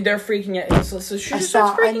 And they're freaking out. So she just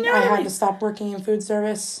starts freaking out. I had to stop working in food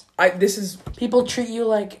service. People treat you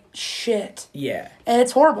like shit. Yeah. And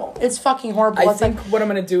it's horrible. It's fucking horrible. I think what I'm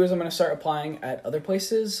going to do is I'm going to start applying at other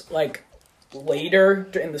places, like, later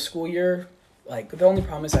in the school year. Like, the only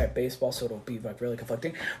problem is I have baseball, so it'll be, like, really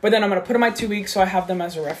conflicting. But then I'm going to put in my 2 weeks so I have them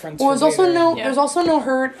as a reference. Well, there's also no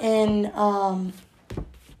hurt in,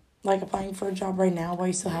 like, applying for a job right now while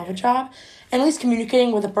you still have a job. And at least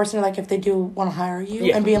communicating with the person, like, if they do want to hire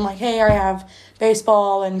you. And being like, hey, I have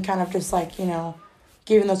baseball, and kind of just, like, you know,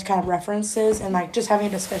 giving those kind of references and, like, just having a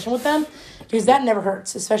discussion with them. Because that never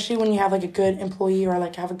hurts, especially when you have, like, a good employee or,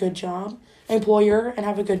 like, have a good employer and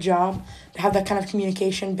have a good job. To have that kind of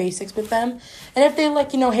communication basics with them. And if they,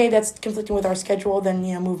 like, you know, hey, that's conflicting with our schedule, then,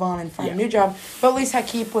 you know, move on and find a new job. But at least I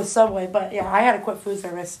keep with Subway. But, yeah, I had to quit food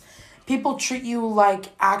service. People treat you like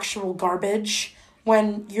actual garbage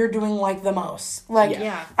when you're doing, like, the most. Like,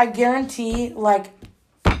 I guarantee, like,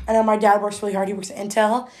 I know my dad works really hard. He works at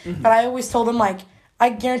Intel. Mm-hmm. But I always told him, like, I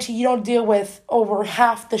guarantee you don't deal with over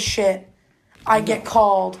half the shit I get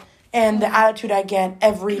called and the attitude I get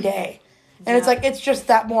every day. And it's, like, it's just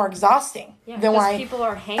that more exhausting. Yeah, because people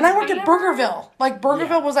are hanging. And I worked at Burgerville. Like,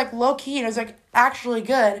 Burgerville was, like, low-key, and it was, like, actually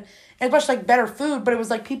good. And especially, like, better food. But it was,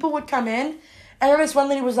 like, people would come in. And I remember this one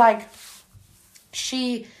lady was, like,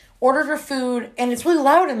 she ordered her food, and it's really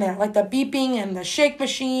loud in there. Like, the beeping and the shake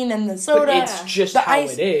machine and the soda. But it's just how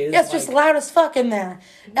it is. Yeah, it's just loud as fuck in there.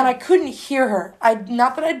 And I couldn't hear her.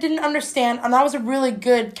 Not that I didn't understand. And I was a really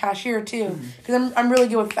good cashier, too. Because I'm really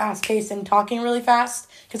good with fast pace and talking really fast.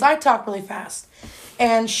 Because I talk really fast.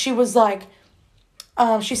 And she was like,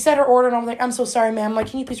 she said her order, and I was like, I'm so sorry, ma'am. I'm like,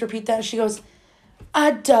 can you please repeat that? And she goes,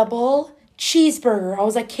 a double cheeseburger. I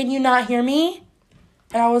was like, can you not hear me?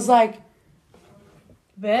 And I was like,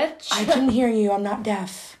 bitch, I didn't hear you. I'm not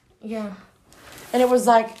deaf. Yeah. And it was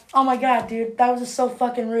like, oh my God, dude, that was just so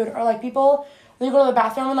fucking rude. Or like people, when you go to the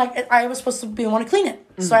bathroom, and like I was supposed to be the one to clean it.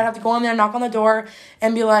 Mm-hmm. So I'd have to go in there, knock on the door,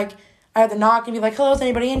 and be like, I had to knock and be like, hello, is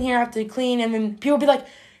anybody in here? I have to clean. And then people would be like,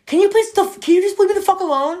 can you just leave me the fuck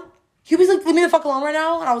alone? Can you please leave me the fuck alone right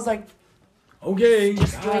now? And I was like, okay.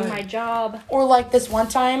 Just doing my job. Or like this one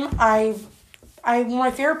time, I one of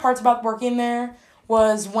my favorite parts about working there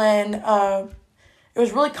was when it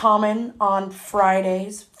was really common on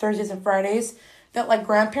Thursdays and Fridays, that like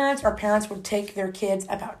grandparents or parents would take their kids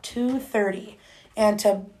about 2:30 and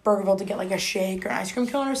to Burgerville to get like a shake or an ice cream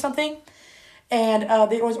cone or something. And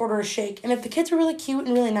they'd always order a shake. And if the kids were really cute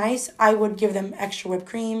and really nice, I would give them extra whipped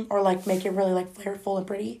cream or like make it really like flavorful and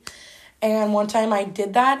pretty. And one time I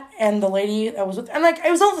did that, and the lady that was with, and like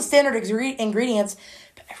it was all the standard ingredients,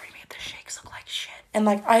 but everybody made the shakes look like shit. And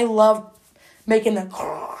like I love making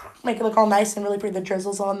make it look all nice and really pretty. The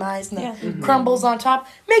drizzle's all nice and the crumbles on top,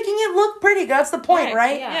 making it look pretty. That's the point,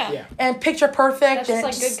 right? Yeah. And picture perfect. That's just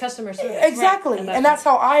like good customer service. Exactly, right. and that's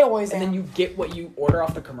how I always am. And then you get what you order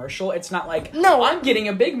off the commercial. It's not like, no, I'm getting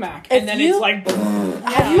a Big Mac, and then it's like.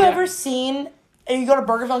 Have you ever seen? You go to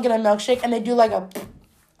Burgerville and get a milkshake, and they do like a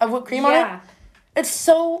whipped cream on it.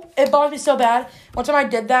 It bothers me so bad. One time I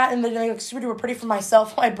did that, and then they like super duper pretty for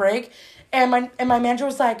myself on my break, and my manager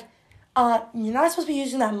was like, "You're not supposed to be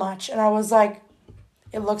using that much," and I was like,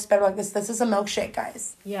 "It looks better like this. This is a milkshake,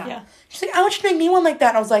 guys." Yeah. She's like, "I want you to make me one like that,"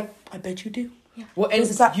 and I was like, "I bet you do." Yeah. Well,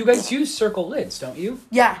 and you guys use circle lids, don't you?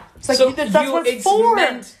 Yeah. It's like that's what it's for.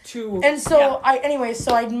 Meant to. And so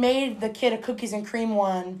I made the kid a cookies and cream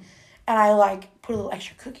one, and I like put a little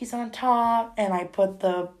extra cookies on top, and I put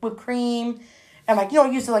the whipped cream, and like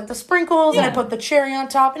used like the sprinkles, and I put the cherry on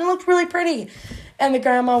top, and it looked really pretty. And the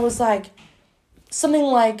grandma was like, something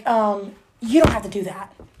like, "You don't have to do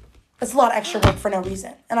that. It's a lot of extra work for no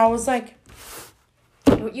reason." And I was like,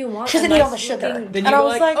 what you want? She doesn't need all the sugar. Then and you I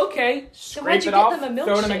was like, okay, scrape it off,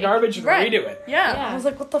 throw it in the garbage, and redo it. Yeah. I was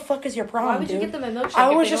like, what the fuck is your problem, Why would you get them a milkshake I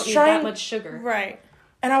was if they just don't trying need that much sugar? Right.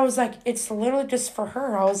 And I was like, it's literally just for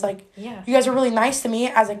her. I was like, yeah, you guys are really nice to me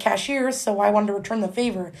as a cashier, so I wanted to return the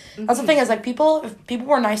favor. That's the thing is, like, if people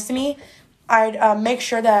were nice to me, I'd make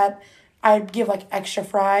sure that I'd give, like, extra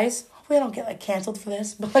fries. Hopefully I don't get, like, canceled for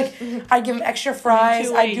this, but, like, I'd give them extra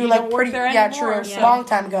fries. I'd do, like, pretty, true. Yeah. Long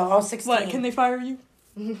time ago. I was 16. What, can they fire you?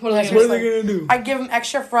 What are they gonna do? I'd give them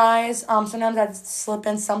extra fries. Sometimes I'd slip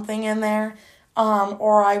in something in there.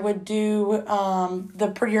 Or I would do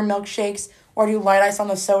the prettier milkshakes, or do light ice on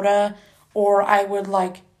the soda, or I would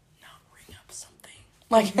like not ring up something.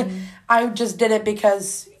 Like I just did it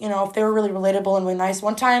because if they were really relatable and really nice.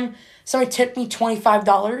 One time, somebody tipped me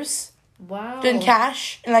 $25. Wow. In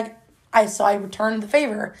cash, and like I returned the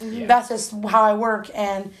favor. Yeah. That's just how I work,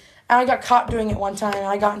 and I got caught doing it one time, and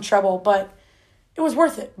I got in trouble, but it was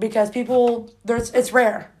worth it because it's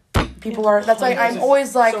rare. People are, that's like, I'm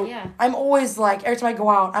always like, every time I go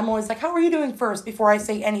out, I'm always like, how are you doing first before I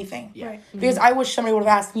say anything? Yeah. Right. Because I wish somebody would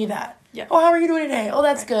have asked me that. Yeah. Oh, how are you doing today? Oh,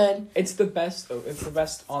 that's good. It's the best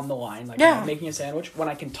on the line. Like making a sandwich when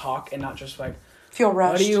I can talk and not just like, feel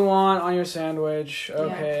rushed. what do you want on your sandwich?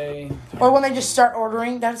 Okay. Yeah. Or when they just start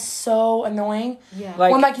ordering, that's so annoying. Yeah.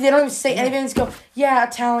 Like, when they don't even say anything, they just go,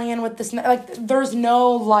 Italian with this, like, there's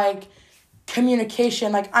no, like,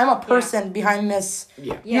 communication. Like, I'm a person behind this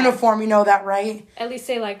uniform, you know that, right? At least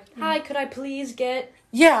say like, "Hi, could I please get?"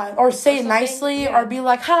 Yeah, or say it nicely, or be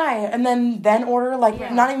like, "Hi," and then order,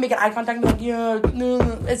 like, not even making eye contact, and be like, no.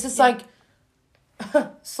 It's just like,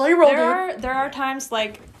 slow your roll, dude. There are times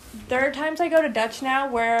I go to Dutch now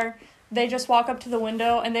where they just walk up to the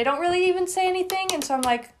window and they don't really even say anything, and so I'm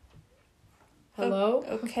like, "Hello?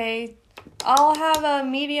 Okay, I'll have a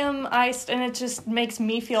medium iced," and it just makes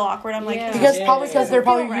me feel awkward. I'm like, because they're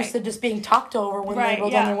probably used to just being talked over when they roll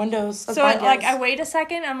down their windows. That's so I wait a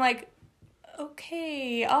second. I'm like,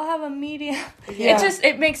 okay, I'll have a medium. Yeah.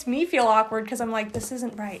 It makes me feel awkward because I'm like, this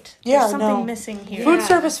isn't right. Yeah, There's something missing here. Food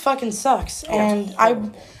service fucking sucks, and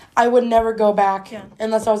I would never go back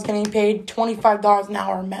unless I was getting paid $25 an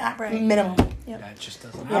hour minimum. Yep. That just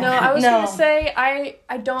doesn't happen. No, I was gonna say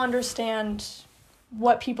I don't understand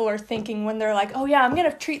what people are thinking when they're like, "Oh yeah, I'm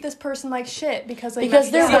gonna treat this person like shit because they're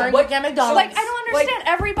wearing like at McDonald's." Like, I don't understand.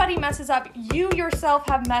 Everybody messes up. You yourself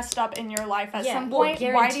have messed up in your life at some point.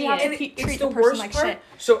 Why do you have to treat the person like shit?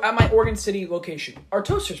 So at my Oregon City location, our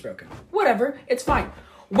toaster's broken. Whatever, it's fine.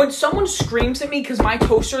 When someone screams at me because my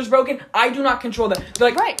toaster is broken, I do not control that.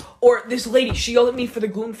 They're like, or this lady, she yelled at me for the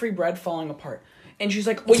gluten-free bread falling apart. And she's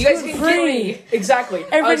like, well, you guys can get me. Exactly.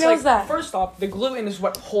 Everybody knows that. First off, the gluten is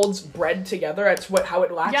what holds bread together. That's how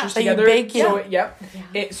it latches together. You bake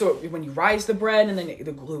it. So when you rise the bread and then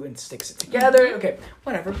the gluten sticks it together. Okay,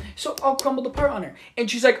 whatever. So I'll crumble the part on her. And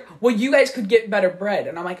she's like, well, you guys could get better bread.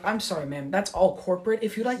 And I'm like, I'm sorry, ma'am. That's all corporate.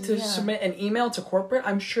 If you'd like to submit an email to corporate,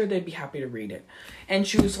 I'm sure they'd be happy to read it. And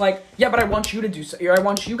she was like, yeah, but I want you to do so. I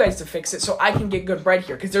want you guys to fix it so I can get good bread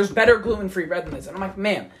here because there's better gluten-free bread than this. And I'm like,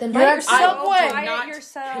 ma'am, then buy yourself. Buy it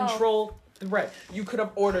yourself. Control the bread. You could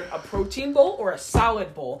have ordered a protein bowl or a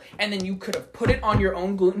salad bowl, and then you could have put it on your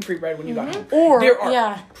own gluten-free bread when you got home. Or, there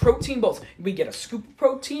are protein bowls. We get a scoop of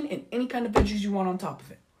protein and any kind of veggies you want on top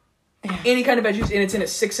of it. Any kind of veggies, and it's in a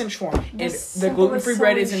 6-inch form. And the gluten-free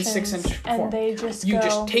bread is in 6-inch form. And they just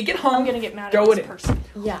just take it home, I'm gonna get mad throw at it this in. person.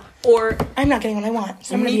 Yeah. Or I'm not getting what I want.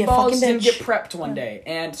 So I'm gonna be a fucking bitch. Meatballs didn't get prepped one day,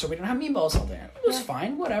 and so we didn't have meatballs all day. It was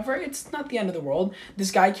fine, whatever. It's not the end of the world. This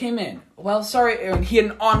guy came in. Well, sorry, and he had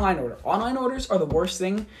an online order. Online orders are the worst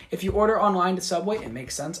thing. If you order online to Subway, it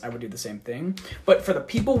makes sense. I would do the same thing. But for the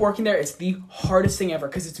people working there, it's the hardest thing ever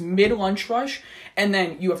because it's mid-lunch rush, and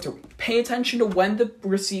then you have to pay attention to when the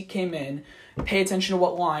receipt came in, pay attention to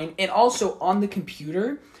what line, and also on the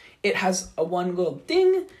computer, it has a one little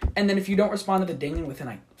ding, and then if you don't respond to the ding within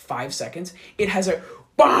like 5 seconds, it has a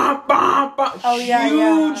bah, bah, bah,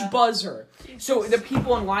 huge buzzer. So the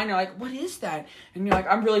people in line are like, what is that? And you're like,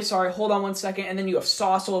 I'm really sorry, hold on 1 second, and then you have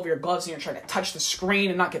sauce all over your gloves, and you're trying to touch the screen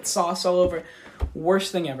and not get sauce all over.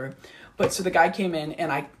 Worst thing ever. But so the guy came in,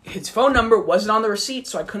 and his phone number wasn't on the receipt,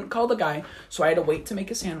 so I couldn't call the guy. So I had to wait to make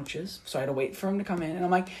his sandwiches. So I had to wait for him to come in. And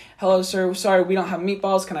I'm like, hello, sir. Sorry, we don't have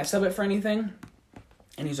meatballs. Can I sub it for anything?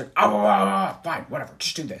 And he's like, fine, whatever.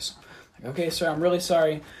 Just do this. I'm like, okay, sir, I'm really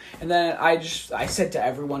sorry. And then I said to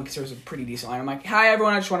everyone, because there was a pretty decent line, I'm like, hi,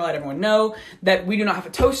 everyone. I just want to let everyone know that we do not have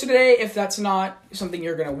a toaster today. If that's not something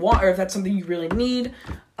you're going to want, or if that's something you really need,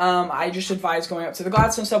 I just advise going up to the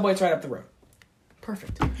Gladstone Subway. It's right up the road.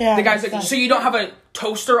 Perfect. Yeah, the guy's like, so you don't have a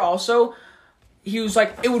toaster also? He was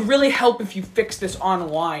like, it would really help if you fix this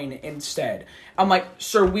online instead. I'm like,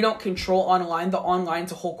 sir, we don't control online. The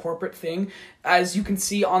online's a whole corporate thing. As you can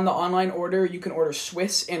see on the online order, you can order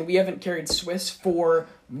Swiss, and we haven't carried Swiss for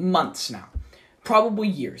months now. Probably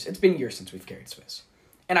years. It's been years since we've carried Swiss.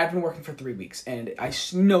 And I've been working for 3 weeks, and I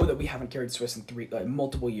know that we haven't carried Swiss in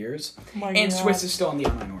multiple years. And Swiss is still on the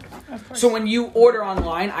online order. So when you order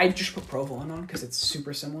online, I just put provolone on because it's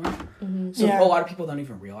super similar. Mm-hmm. So a lot of people don't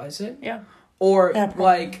even realize it. Yeah. Or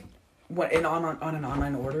like when on an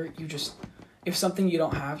online order, you just, if something you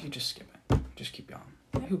don't have, you just skip it. Just keep going.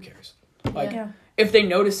 Yeah. Who cares? Like if they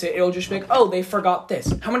notice it, it'll just be like, oh, they forgot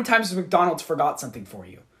this. How many times has McDonald's forgot something for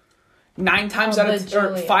you? 9 times out of 10,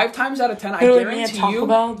 or 5 times out of 10, I guarantee you,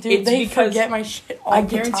 dude, it's they because forget my shit all the time. I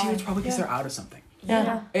guarantee you, it's probably because they're out of something.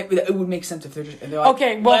 Yeah. It would make sense if they're just, and they're like,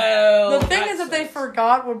 okay, well, the thing is that they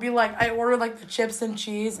forgot would be like, I ordered like the chips and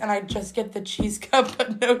cheese, and I just get the cheese cup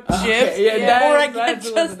but no chips. Or I get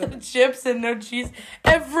just the chips and no cheese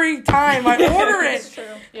every time I order it. True.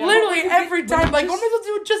 Yeah. Literally every time. Like, what am I supposed to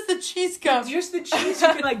do with just the cheese cup? Just the cheese, you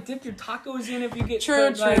can like dip your tacos in if you get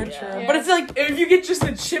true. Yeah. But it's like, if you get just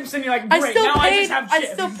the chips and you're like, great, I just have chips.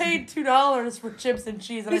 I still paid $2 for chips and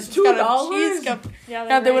cheese, and it's I just got a cheese cup.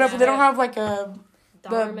 Yeah, they don't have like a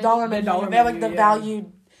dollar menu. They have like the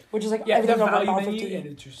value, which is like everything over $1.50. And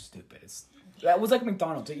it's just stupid. That was like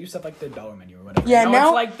McDonald's. It used to have like the dollar menu or whatever. Yeah,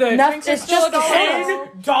 now it's like it's just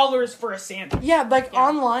 $10 for a sandwich. Yeah, like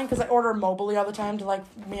online, because I order mobily all the time to like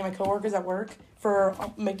me and my coworkers at work for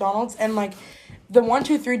McDonald's, and like the $1,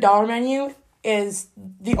 $2, $3 menu is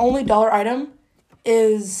the only dollar item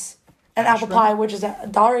is an apple pie, which is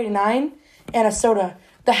 $1.89, and a soda.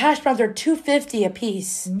 The hash browns are $2.50 a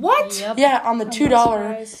piece. What? Yep. Yeah, on the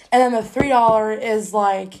 $2, and then the $3 is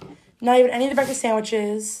like not even any of the breakfast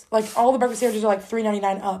sandwiches. Like all the breakfast sandwiches are like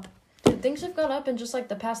 $3.99 up. Dude, things have gone up in just like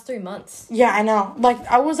the past 3 months. Yeah, I know. Like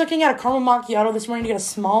I was looking at a caramel macchiato this morning to get a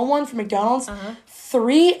small one from McDonald's.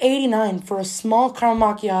 $3.89 for a small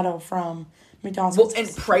caramel macchiato from McDonald's. Well,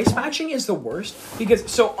 and price matching is the worst because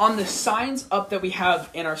so on the signs up that we have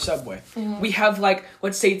in our Subway, we have like,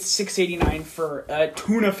 let's say it's $6.89 for a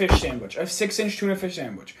tuna fish sandwich, a 6-inch tuna fish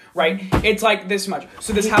sandwich, right? It's like this much.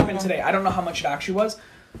 So this happened today. I don't know how much it actually was,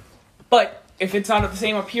 but if it's not the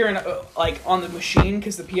same up here and like on the machine,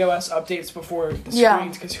 because the POS updates before the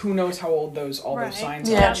screens, because who knows how old those signs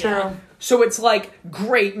are. Yeah, true. So it's like,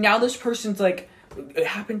 great, now this person's like, it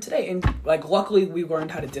happened today, and like luckily we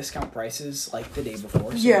learned how to discount prices like the day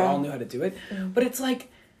before, so we all knew how to do it. But it's like,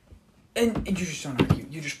 and you just don't argue,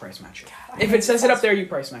 you just price match it. If it says it up there, you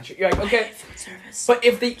price match it. You're like, okay. But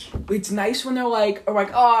if it's nice when they're like,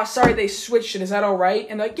 oh, sorry, they switched it. Is that all right?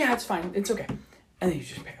 And they're like, yeah, it's fine, it's okay. And then you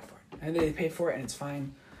just pay for it, and they pay for it, and it's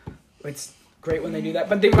fine. It's great when they do that.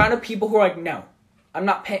 But the amount of people who are like, no, I'm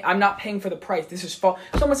not paying for the price. This is false.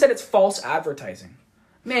 Someone said it's false advertising.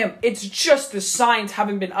 Ma'am, it's just the signs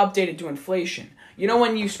haven't been updated to inflation. You know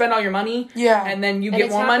when you spend all your money, and then you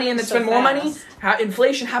get more money and then spend more money?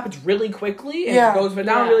 Inflation happens really quickly and it goes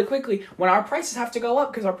down really quickly. When our prices have to go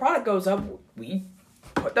up because our product goes up, we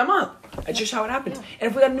put them up. That's just how it happens.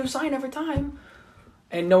 And if we got a new sign every time,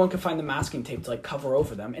 And no one could find the masking tape to like cover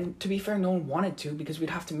over them. And to be fair, no one wanted to because we'd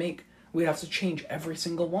have to change every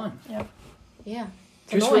single one. Yep. Yeah.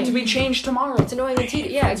 Just for it to be changed tomorrow. It's annoying and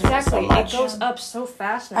tedious. Yeah, exactly. So it goes up so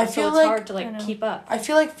fast now, I feel so it's like, hard to keep up. I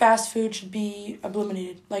feel like fast food should be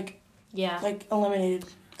eliminated. Eliminated.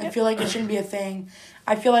 I feel like it shouldn't be a thing.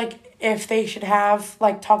 I feel like if they should have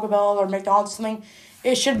like Taco Bell or McDonald's or something,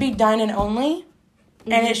 it should be dine-in only.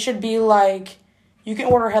 Mm-hmm. And it should be like, you can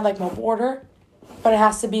order ahead like mobile order, but it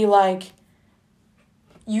has to be like,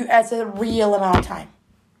 it's a real amount of time.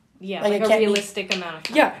 Yeah, like a realistic amount of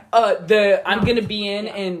time. Yeah, I'm going to be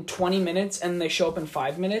in 20 minutes and they show up in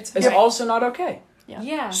 5 minutes is also not okay.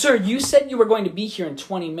 Yeah. Sir, you said you were going to be here in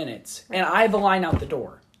 20 minutes and I have a line out the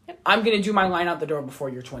door. Yep. I'm going to do my line out the door before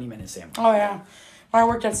your 20-minute sandwich. Oh, yeah. When I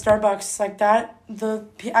worked at Starbucks, like that,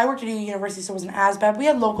 I worked at a university, so it wasn't as bad. We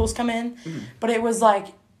had locals come in, but it was like,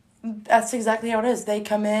 that's exactly how it is. They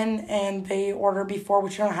come in and they order before,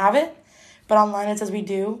 which you don't have it, but online it says we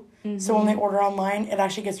do. Mm-hmm. So when they order online, it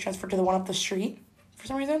actually gets transferred to the one up the street for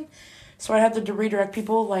some reason. So I had to redirect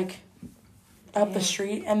people, like, up the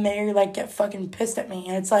street, and they, like, get fucking pissed at me.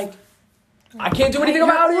 And it's like, I can't do anything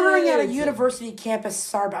about it. You're ordering at a university campus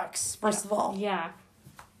Starbucks, first of all. Yeah.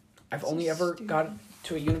 I've only ever got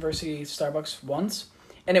to a university Starbucks once,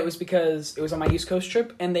 and it was because it was on my East Coast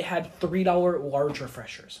trip, and they had $3 large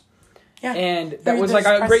refreshers. Yeah. And that was like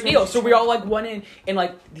a great deal. So we all like went in, and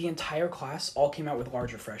like the entire class all came out with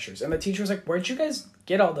large refreshers. And the teacher was like, "Where'd you guys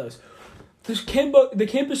get all those?" The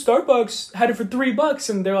campus Starbucks had it for $3,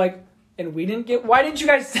 and they're like, "And we didn't get. Why didn't you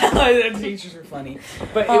guys tell us?" The teachers were funny,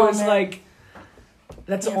 but it was like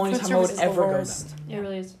that's the only time I would ever go there. It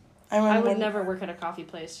really is. I would never work at a coffee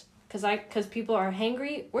place. Because people are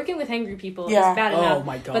hangry. Working with hangry people is bad enough. Oh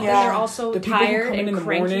my god! But then they're also tired and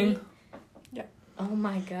cranky. Yeah. Oh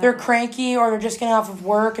my god. They're cranky or they're just getting off of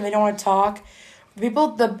work and they don't want to talk.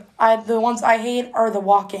 The ones I hate are the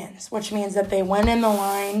walk-ins, which means that they went in the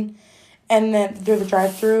line and then through the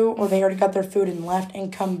drive-thru, or they already got their food and left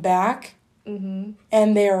and come back. Mm-hmm.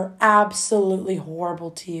 And they are absolutely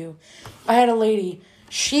horrible to you. I had a lady.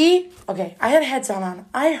 I had a headset on.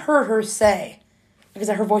 I heard her say, because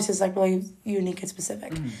her voice is like really unique and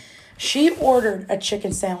specific. Mm. She ordered a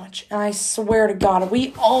chicken sandwich, and I swear to God,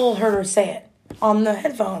 we all heard her say it on the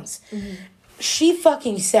headphones. Mm-hmm. She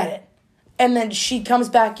fucking said it, and then she comes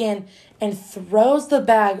back in and throws the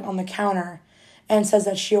bag on the counter and says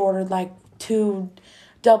that she ordered like 2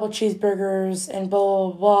 double cheeseburgers and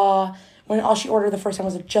blah, blah, blah, when all she ordered the first time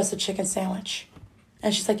was just a chicken sandwich.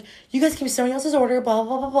 And she's like, "You guys can be somebody else's order, blah,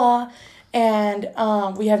 blah, blah, blah. And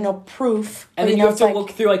we have no proof." And then you have to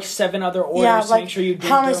look through like 7 other orders to make sure you didn't.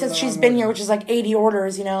 How many since she's been here, which is like 80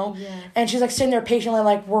 orders, Yeah. And she's like sitting there patiently,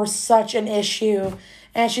 like, we're such an issue.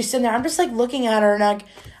 And she's sitting there. I'm just like looking at her, and like,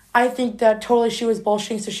 I think that totally she was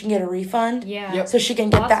bullshitting so she can get a refund. Yeah. Yep. So she can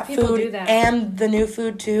get that food and the new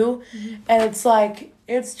food too. Mm-hmm. And it's like,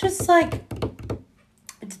 it's just like,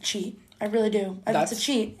 it's a cheat. I really do. It's a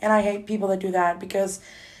cheat. And I hate people that do that, because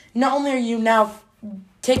not only are you now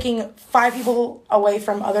taking 5 people away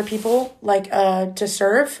from other people, like, to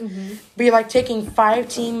serve, but you're, like, taking 5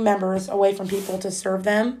 team members away from people to serve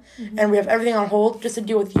them, and we have everything on hold just to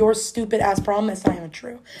deal with your stupid-ass problem. That's not even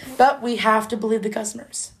true. But we have to believe the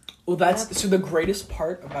customers. Well, so the greatest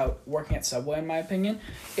part about working at Subway, in my opinion,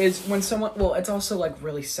 is when someone, it's also, like,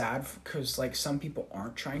 really sad, because, like, some people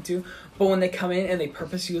aren't trying to, but when they come in and they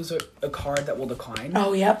purposely use a card that will decline.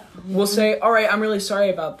 Oh, yep. We'll say, "All right, I'm really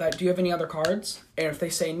sorry about that. Do you have any other cards?" And if they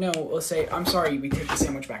say no, we'll say, "I'm sorry," we take the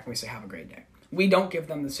sandwich back, and we say, "Have a great day." We don't give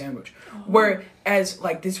them the sandwich. Oh. Whereas,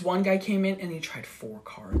 like, this one guy came in, and he tried 4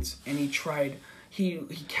 cards, and he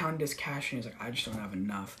counted his cash, and he was like, "I just don't have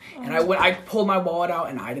enough." Oh. And I pulled my wallet out,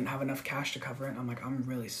 and I didn't have enough cash to cover it. And I'm like, "I'm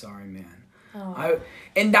really sorry, man." Oh.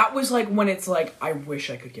 And that was like when it's like, I wish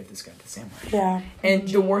I could give this guy the sandwich. Yeah. And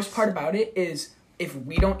the worst part about it is, if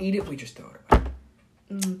we don't eat it, we just throw it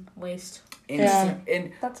away. Waste.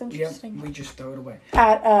 And that's interesting. Yeah, we just throw it away.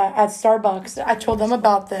 At Starbucks, I told them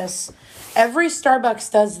about this. Every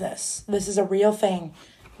Starbucks does this. This is a real thing.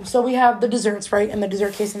 So we have the desserts, right? And the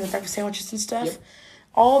dessert case and the breakfast sandwiches and stuff. Yep.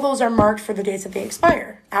 All those are marked for the dates that they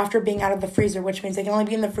expire after being out of the freezer, which means they can only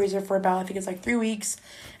be in the freezer for about, I think it's like 3 weeks.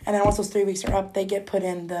 And then once those 3 weeks are up, they get put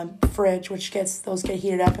in the fridge, those get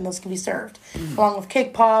heated up and those can be served. Along with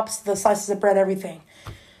cake pops, the slices of bread, everything.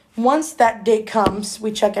 Once that date comes,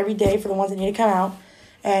 we check every day for the ones that need to come out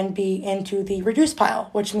and be into the reduced pile,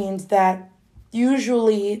 which means that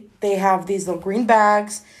usually they have these little green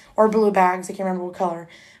bags or blue bags, I can't remember what color,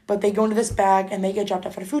 but they go into this bag and they get dropped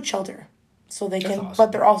off at a food shelter. So they can, awesome.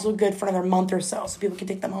 But they're also good for another month or so people can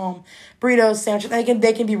take them home. Burritos, sandwiches,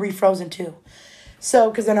 they can be refrozen too. So,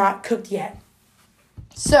 because they're not cooked yet.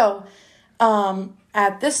 So,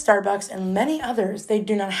 at this Starbucks and many others, they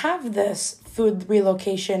do not have this food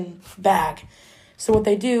relocation bag. So what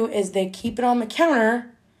they do is they keep it on the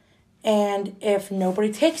counter, and if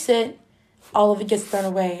nobody takes it, all of it gets thrown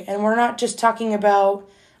away. And we're not just talking about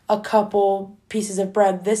a couple pieces of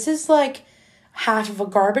bread. This is like half of a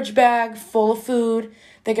garbage bag full of food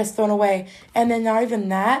that gets thrown away. And then not even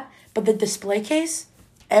that, but the display case,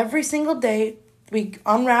 every single day we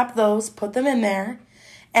unwrap those, put them in there,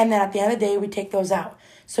 and then at the end of the day we take those out.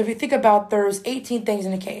 So if you think about, there's 18 things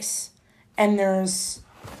in a case, and there's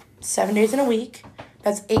 7 days in a week.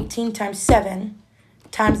 That's 18 times 7,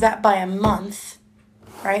 times that by a month,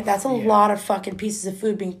 right? That's a lot of fucking pieces of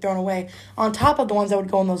food being thrown away on top of the ones that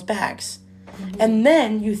would go in those bags. Mm-hmm. And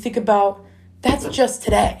then you think about, that's just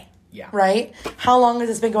today. Yeah. Right? How long has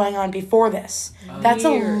this been going on before this? That's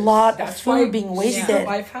years. A lot of food being wasted. Yeah.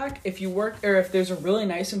 Life hack, if you work, or if there's a really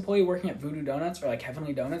nice employee working at Voodoo Donuts or like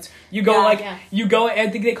Heavenly Donuts, you go you go, I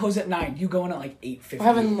think they close at 9. You go in at like 8:50.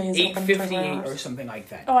 Heavenly is 8:58 or something like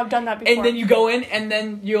that. Oh, I've done that before. And then you go in and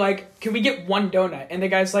then you're like, can we get one donut? And the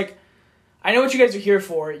guy's like, I know what you guys are here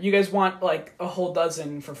for. You guys want like a whole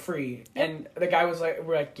dozen for free. Yep. And the guy was like,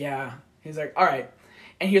 we're like, yeah. He's like, all right.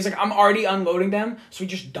 And he was like, I'm already unloading them. So we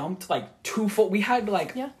just dumped like 2 full. We had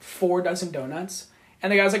like 4 dozen donuts.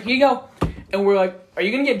 And the guy was like, here you go. And we're like, are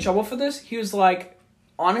you going to get in trouble for this? He was like,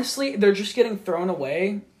 honestly, they're just getting thrown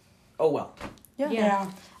away. Oh, well.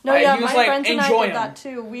 Yeah. No, yeah, my like, friends and I enjoy did that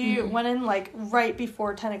too. We went in like right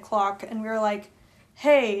before 10 o'clock and we were like,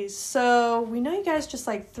 hey, so we know you guys just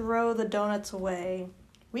like throw the donuts away.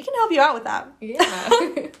 We can help you out with that. Yeah.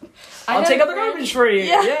 I'll take out the garbage for you.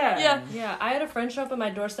 Yeah. I had a friend show up at my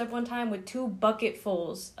doorstep one time with 2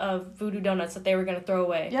 bucketfuls of Voodoo Donuts that they were going to throw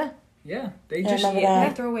away. Yeah, they just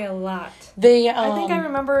they throw away a lot. I think I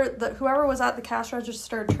remember that whoever was at the cash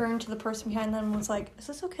register turned to the person behind them and was like, is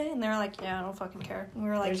this okay? And they were like, yeah, I don't fucking care. And we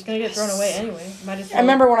were like, they're just going to get thrown away anyway. I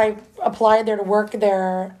remember when I applied there to work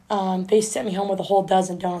there, they sent me home with a whole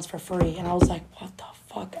dozen donuts for free. And I was like, what the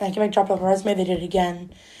fuck? And I came back, dropped off a resume, they did it again.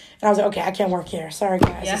 And I was like, okay, I can't work here. Sorry,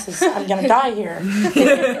 guys. I'm going to die here. I'm going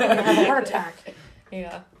to have a heart attack.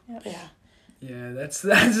 Yeah. Yeah, that's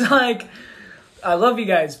like... I love you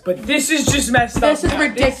guys, but this is just messed up. This is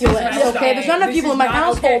ridiculous. Okay, there's not enough people in my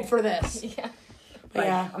household for this. Yeah. Like,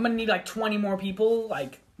 I'm gonna need like 20 more people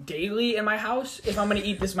like daily in my house if I'm gonna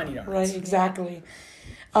eat this many donuts. Right, exactly.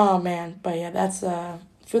 Oh man, but yeah, that's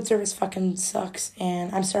food service fucking sucks,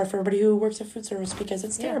 and I'm sorry for everybody who works at food service because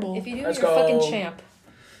it's terrible. If you do, you're a fucking champ.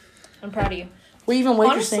 I'm proud of you. We even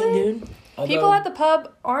waitressing, dude. People at the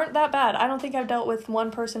pub aren't that bad. I don't think I've dealt with one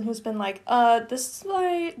person who's been like, this is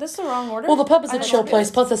the wrong order. Well, the pub is a chill place,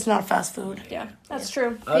 plus it's not fast food. Yeah, that's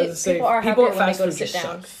true. People are happier when they go to sit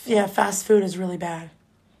down. Yeah, fast food is really bad.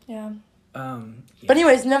 Yeah. But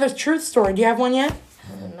anyways, another truth story. Do you have one yet?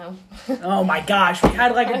 No. Oh my gosh, we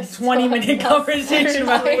had like a 20-minute conversation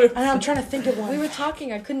about food. I'm trying to think of one. We were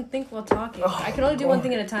talking. I couldn't think while talking. I can only do one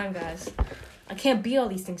thing at a time, guys. I can't be all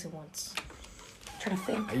these things at once. Trying to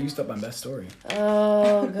think. I used up my best story.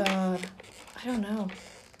 Oh god, I don't know.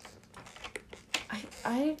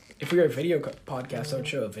 I If we were a video podcast, I would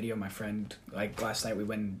show a video of my friend. Like last night, we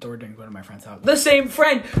went door dinging one of my friend's house. The same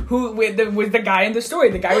friend who with the guy in the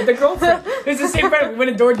story, the guy with the girlfriend. It's the same friend. We went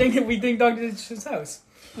and door dinged and we ding donged his house.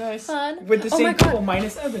 Nice. fun With the same people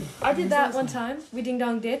minus Evan. I did that one time. We ding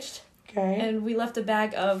dong ditched. Okay. And we left a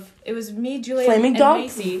bag of. It was me, Julia, Flaming and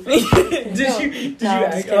dogs? Macy. Did you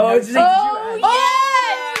act? Oh,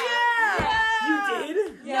 You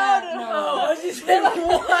did? Yeah. No. I was just saying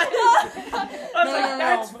what? I was like,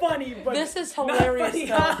 that's funny, but this is hilarious.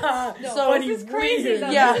 So this is crazy. Though.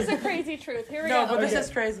 Yeah. This is a crazy truth. Here we No, go. but this is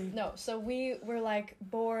crazy. No, so we were like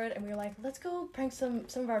bored and we were like, let's go prank some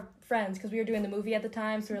of our friends because we were doing the movie at the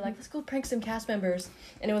time. So we were like, let's go prank some cast members.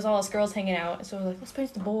 And it was all us girls hanging out. And so we were like, let's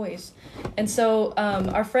prank the boys. And so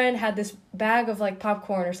our friend had this bag of like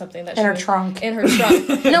popcorn or something that In her trunk. In her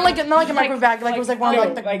trunk. not like a microwave bag. Like it was like one of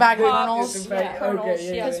like the bag kernels. Kernels,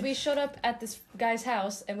 yeah. Because we showed up at this guy's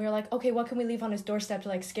house and we were like, okay, what can we leave on his doorstep to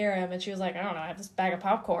like scare him? And she was like, I don't know, I have this bag of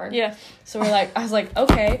popcorn. Yeah. So we're like, I was like,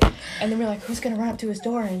 okay. And then we're like, who's gonna run up to his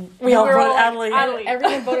door? And We all were voted all like, Adley.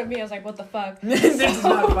 everyone voted me. I was like, what the fuck? This is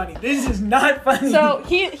not funny. This is not funny. So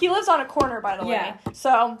he lives on a corner, by the way. Yeah.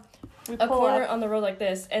 So we A pull corner up. on the road like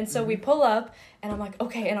this. And so we pull up and I'm like,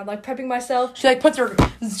 okay, and I'm like prepping myself. She like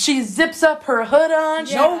she zips up her hood on.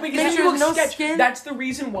 Yeah. No, because Makes you sure look there's no sketch. skin. That's the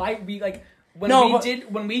reason why we like when we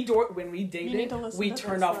dated, to listen we to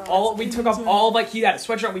turned this, off though. all. We took off all like he had a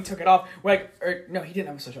sweatshirt. We took it off. We're like, no, he didn't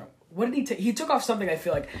have a sweatshirt. what did he take? He took off something, I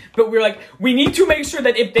feel like. But we were like, we need to make sure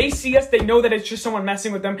that if they see us, they know that it's just someone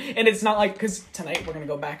messing with them. And it's not like, because tonight we're going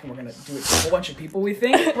to go back and we're going to do it to a whole bunch of people, we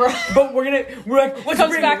think. But we're like, let's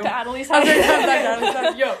Comes bring back them. to Adelie's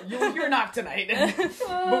house. Yo, you're not tonight.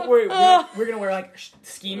 But we're going to wear like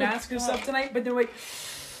ski masks and stuff tonight. But then like,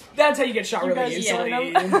 that's how you get shot really easily.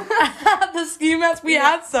 The ski mask, we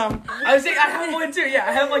had some. I was saying, I have one too. Yeah,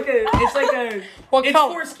 I have like it's like a, what it's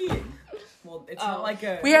color? For skiing. Well, it's not like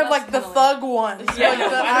a... We have like the thug ones. Yeah, like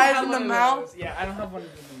the eyes and the mouth. Yeah, I don't have one of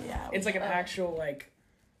them. Yeah, it's like an actual like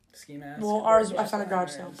ski mask. Well, ours, I found a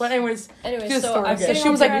garage sale. But anyways, so I'm she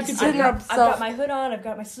was like, you can sit I've got my hood on, I've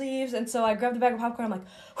got my sleeves, and so I grab the bag of popcorn, I'm like,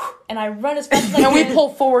 and I run as fast as I can. And we pull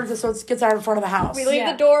forward so it gets out in front of the house. We leave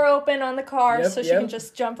the door open on the car so she can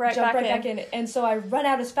just jump right back in. And so I run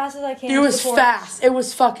out as fast as I can. It was fast. It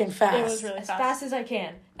was fucking fast. It was really fast. As fast as I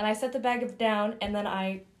can. And I set the bag down, and then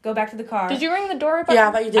I go back to the car. Did you ring the doorbell? Yeah,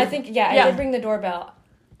 I thought you did. I think, I did ring the doorbell.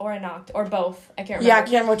 Or I knocked. Or both. I can't remember. Yeah, I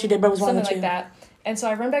can't remember what you did, but it was one of the two. Something like that. And so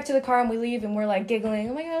I run back to the car, and we leave, and we're, like, giggling.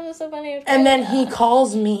 Oh, my God, that's so funny. And then he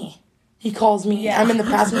calls me. Yeah. I'm in the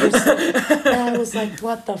passenger seat. And I was like,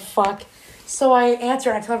 what the fuck? So I answer,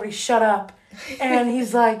 and I tell everybody, shut up. And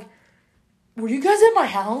he's like, were you guys at my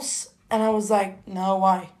house? And I was like, no,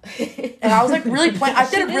 why? And I was like, really playing. I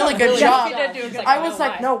did a really good job. She did do a good job. I was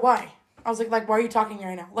like, no, why? I was like, why are you talking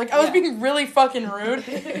right now? Like, I was being really fucking rude.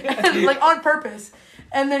 Like, on purpose.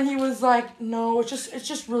 And then he was like, no, it's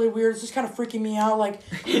just really weird. It's just kind of freaking me out. Like,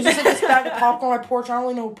 there's just like this bag of popcorn on my porch. I don't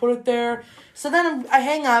really know who put it there. So then I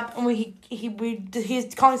hang up, and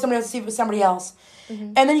he's calling somebody else to see if it was somebody else.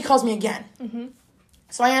 Mm-hmm. And then he calls me again. Mm-hmm.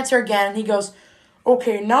 So I answer again, and he goes,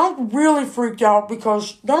 okay, now I'm really freaked out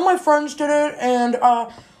because none of my friends did it, and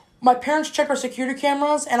my parents check our security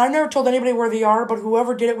cameras, and I never told anybody where they are, but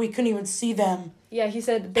whoever did it, we couldn't even see them. Yeah, he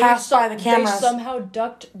said they passed by the cameras. They somehow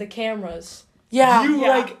ducked the cameras.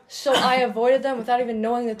 Yeah. So I avoided them without even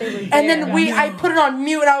knowing that they were there. And then I put it on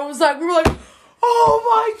mute, and I was like, we were like,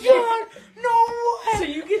 oh my God, no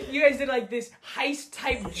way. So you guys did like this heist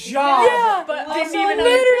type job. Yeah, but didn't also even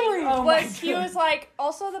literally. He was like,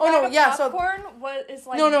 also the bag of popcorn is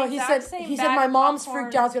like he said my mom's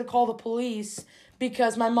freaked out, I was going to call the police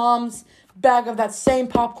because my mom's bag of that same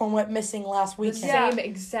popcorn went missing last weekend. The same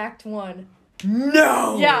exact one.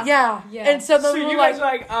 No. Yeah. And so then you guys were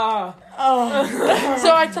like,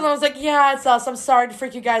 So I told him, I was like, yeah, it's us. I'm sorry to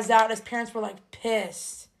freak you guys out. And his parents were like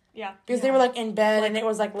pissed. Yeah. Because they were like in bed and it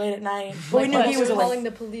was like late at night. But we knew he was calling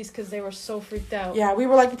the police because they were so freaked out. Yeah, we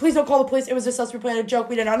were like, please don't call the police. It was just us. We were playing a joke.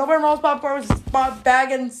 We didn't know nobody mom's popcorn. It was my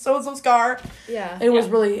bag and so-and-so scar. Yeah. It was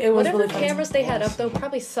really Whatever funny. cameras they had up though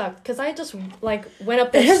probably sucked because I just like went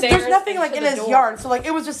up the stairs. There's nothing like in his yard. So like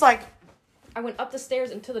it was just like. I went up the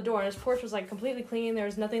stairs and to the door, and his porch was like completely clean. There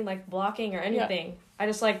was nothing like blocking or anything. Yeah. I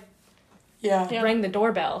just like rang the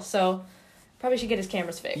doorbell. So probably should get his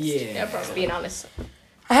cameras fixed. Yeah, probably. Being honest.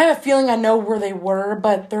 I have a feeling I know where they were,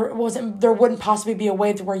 but there wouldn't possibly be a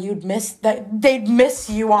way to where you'd miss that. They'd miss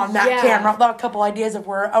you on that camera. I've got a couple ideas of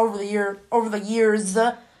where over the years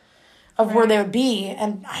of where they would be,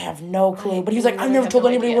 and I have no clue. But he's like, I never told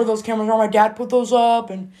anybody where those cameras are. My dad put those up,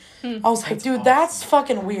 and I was like, dude, that's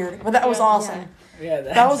fucking weird. But that was awesome. Yeah,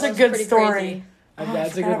 that was a good story.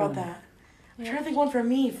 That's a good one. About that. I'm trying to think one for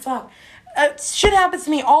me. Fuck, shit happens to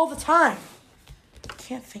me all the time. I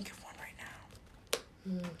can't think of one right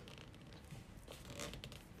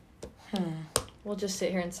now. We'll just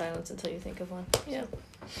sit here in silence until you think of one. Yeah.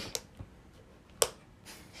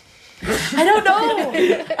 I don't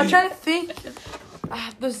know. I'm trying to think.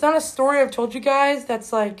 There's not a story I've told you guys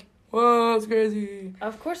that's like, whoa, it's crazy.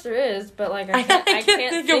 Of course there is, but like I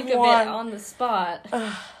can't think of it on the spot.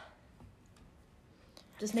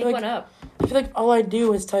 Just make one up. I feel like all I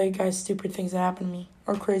do is tell you guys stupid things that happen to me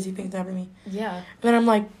or crazy things that happen to me. Yeah. And then I'm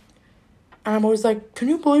like, and I'm always like, can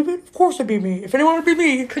you believe it? Of course it'd be me. If anyone would be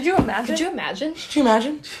me. Could you imagine? Could you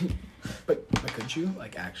imagine? But could you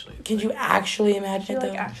actually? Could you actually imagine it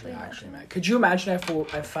though? Actually imagine. Could you imagine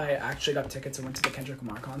if I actually got tickets and went to the Kendrick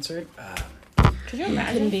Lamar concert? Could you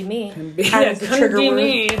imagine? Couldn't be me. Couldn't be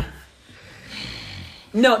me.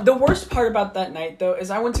 No, the worst part about that night though is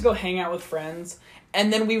I went to go hang out with friends.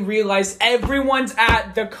 And then we realized everyone's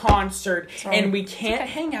at the concert. And we can't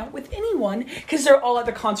hang out with anyone because they're all at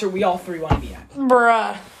the concert we all three want to be at.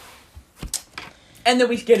 Bruh. And then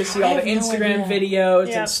we get to see all the Instagram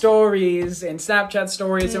videos and stories and Snapchat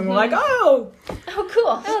stories. And we're like, oh, cool.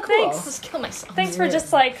 Oh, thanks. Let's kill myself. Thanks for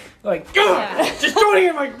just like just doing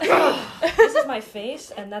it. Like, this is my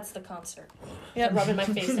face and that's the concert. Yep. Rubbing my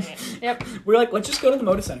face in it. Yep. We're like, let's just go to the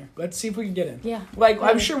Moda Center. Let's see if we can get in. Yeah. Like,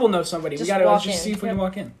 I'm sure we'll know somebody. Let's see if we can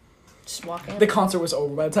walk in. Just walk in. The concert was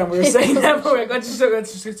over by the time we were saying that. But we're like, let's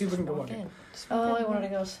just see if we can go Walk in. in. Oh, I wanted to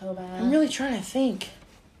go so bad. I'm really trying to think.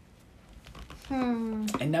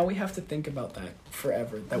 And now we have to think about that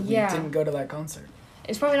forever. That we Yeah. didn't go to that concert.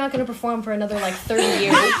 It's probably not going to perform for another, 30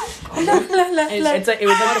 years. It was like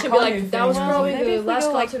a Kanye that was thing. probably Maybe the if we last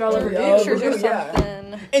go, concert I'll ever do. pictures or Yeah.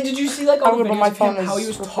 something. And did you see all I'm the gonna put my videos of phone him, how as he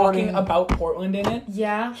was recording. talking about Portland in it?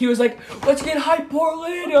 Yeah. He was like, let's get hype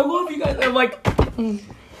Portland. I love you guys. I'm like,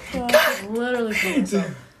 Literally kill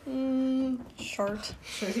himself. Short.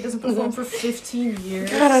 Sure, he doesn't perform for 15 years.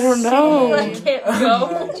 God, I don't know. I can't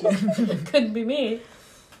go. Couldn't be me.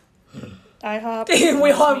 IHOP.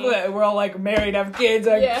 we're all like married, have kids.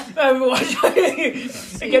 Like, Yeah. I'm watching. Again,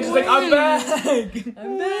 just like, I'm back.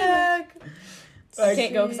 I'm back. I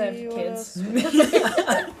can't go because I have kids.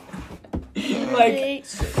 Like,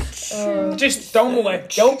 just don't away.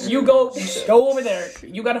 Don't you go? Just go over there.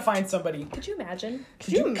 You gotta find somebody. Could you imagine?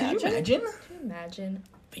 Could you imagine? Imagine.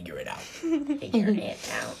 Figure it out. Figuring it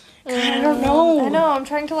out. God, I don't know. I know. I'm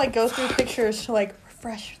trying to go through pictures to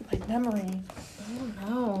refresh my memory. Oh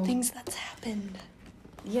no. Things that's happened.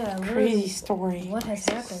 Yeah, Crazy story. What has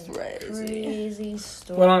happened? Crazy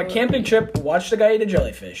story. Went on a camping trip. Watched the guy eat a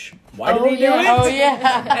jellyfish. Why did he do it? Oh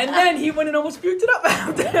yeah. And then he went and almost puked it up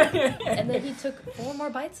after. And then he took 4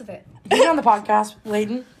 more bites of it. You on the podcast,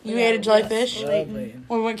 Layton? You Yeah, ate a jellyfish yes. when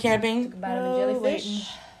we went camping Bite of a jellyfish.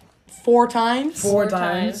 4 times. 4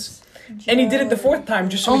 times. And he did it the 4th time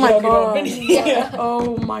just so Oh we my could all God. get on video. Yeah.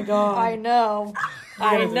 Oh my god. I know.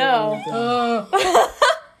 I know.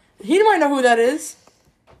 He might know who that is.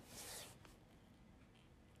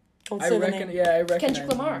 Don't I say the reckon. name. Yeah, I reckon. Kendrick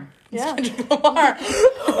Lamar. Yeah. Lamar.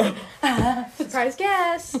 Surprise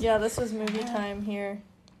guest. Yeah, this was movie time here.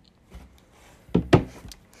 No,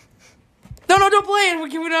 don't play it.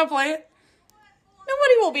 Can we not play it?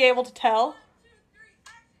 Nobody will be able to tell.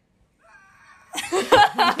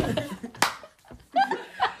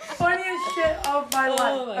 Funniest shit of my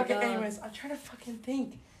life. my Okay, God. anyways, I'm trying to fucking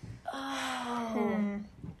think.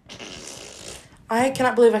 I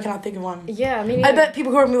cannot believe I cannot think of one. Yeah, I mean, I bet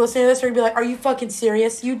people who are gonna be listening to this are gonna be like, "Are you fucking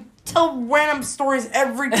serious? You tell random stories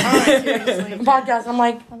every time." Seriously. Podcast. I'm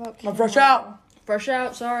like, How about I'm fresh out. fresh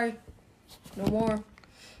out. Sorry, no more.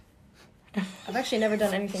 I've actually never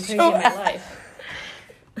done anything crazy So- in my life.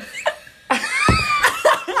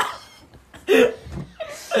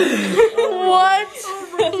 What?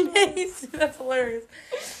 Amazing. That's hilarious.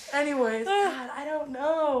 Anyways, God, I don't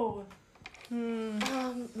know.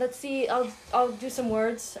 Let's see. I'll do some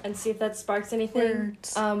words and see if that sparks anything.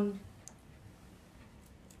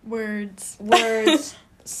 Words. Words.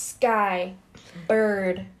 Sky.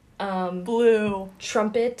 Bird. Blue.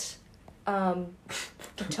 Trumpet.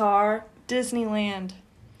 Guitar. Disneyland.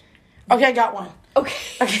 Okay, I got one. Okay.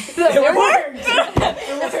 Okay. It worked. It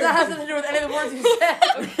has nothing to do with any of the words you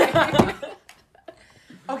said.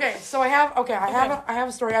 Okay, so I have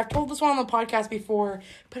a story. I've told this one on the podcast before,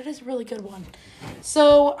 but it is a really good one.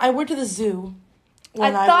 So I went to the zoo.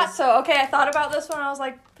 I thought so. Okay, I thought about this one. I was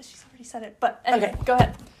like, but she's already said it. But anyway, Okay. go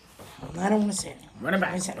ahead. I don't want to say it. Run it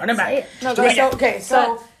back. Run it back. No, go ahead.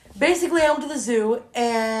 So basically, I went to the zoo,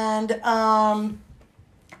 and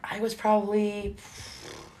I was probably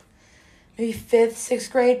maybe 5th,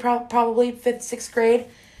 6th grade, probably 5th, 6th grade.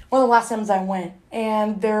 One of the last times I went,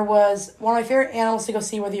 and there was one of my favorite animals to go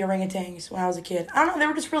see were the orangutans when I was a kid. I don't know, they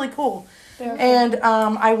were just really cool. And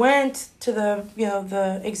I went to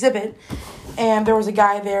the exhibit, and there was a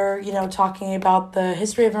guy there, talking about the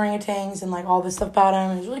history of orangutans and like all this stuff about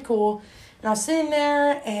them. It was really cool. And I was sitting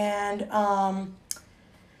there, and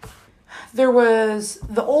there was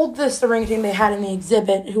the oldest orangutan they had in the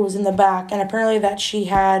exhibit who was in the back, and apparently that she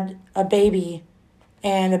had a baby,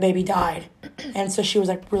 and the baby died. And so she was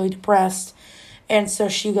like really depressed. And so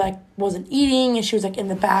she like wasn't eating, and she was like in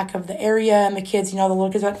the back of the area, and the kids, the little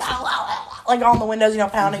kids were like on the windows,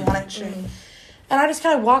 pounding on it and shit. And I just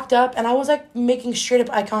kind of walked up, and I was like making straight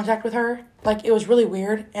up eye contact with her. Like it was really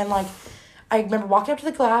weird. And like I remember walking up to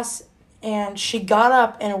the glass, and she got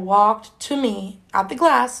up and walked to me at the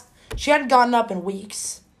glass. She hadn't gotten up in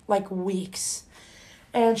weeks.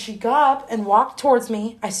 And she got up and walked towards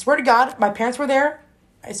me. I swear to God, my parents were there.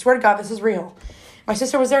 I swear to God, this is real. My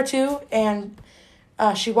sister was there too, and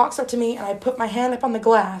she walks up to me, and I put my hand up on the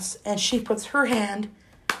glass, and she puts her hand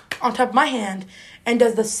on top of my hand and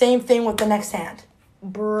does the same thing with the next hand.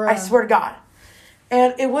 Bruh. I swear to God.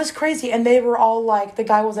 And it was crazy, and they were all like, the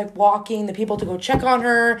guy was like walking the people to go check on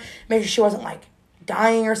her, make sure she wasn't like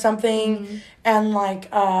dying or something, and like,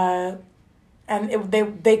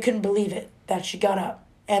 they couldn't believe it that she got up.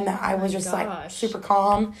 And that I was just like super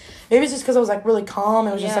calm. Maybe it's just because I was like really calm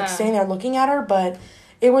and was just like standing there looking at her. But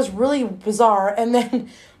It was really bizarre. And then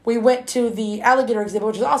we went to the alligator exhibit,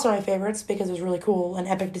 which is also my favorites because it was really cool and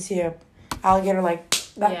epic to see a alligator like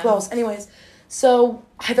that close. Anyways, so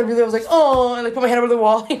I was like, oh, and like put my head over the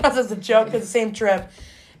wall. As a joke. It's the same trip.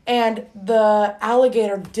 And the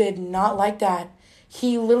alligator did not like that.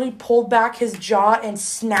 He literally pulled back his jaw and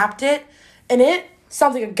snapped it. And it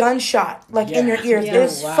sounds like a gunshot, like in your ears. Yeah. It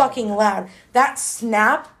is fucking loud. That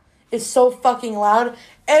snap is so fucking loud.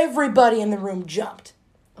 Everybody in the room jumped.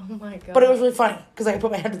 Oh my god! But it was really funny because I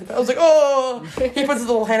put my hand to the ground. I was like, oh! He puts his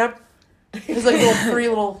little hand up. It's like three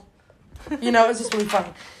little, it's just really funny.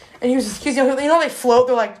 And he was just, they float.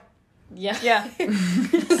 They're like, yeah.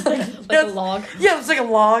 It's like a log. Yeah, it's like a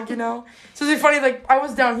log, So it's really funny. Like I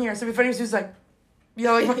was down here, so it'd be funny if he was like,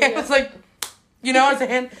 like my hand was like. As a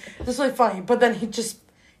hand. It's really funny. But then I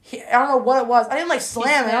don't know what it was. I didn't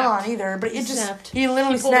slam it on either, but it just, he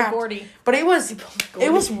literally snapped. But it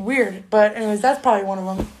was weird. But anyways, that's probably one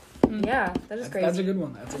of them. Yeah, that is crazy. That's a good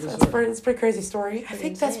one. That's a pretty crazy story. I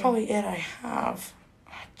think that's probably it I have.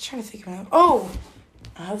 I'm trying to think of it. Oh,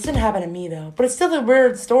 this didn't happen to me though. But it's still a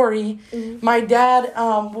weird story. Mm-hmm. My dad,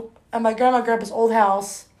 at my grandpa's old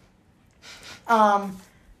house,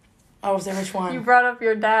 I was there. Which one? You brought up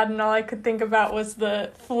your dad, and all I could think about was the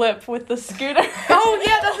flip with the scooter. Oh,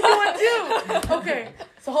 yeah, that's a good one, too. Okay,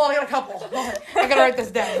 so hold on, I got a couple. Hold on. I gotta write this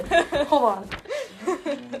down. Hold on.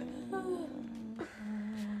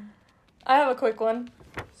 I have a quick one.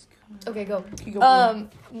 Okay, go.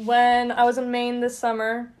 When I was in Maine this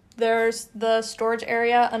summer, there's the storage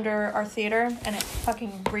area under our theater, and it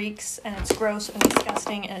fucking reeks, and it's gross and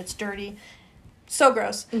disgusting, and it's dirty. So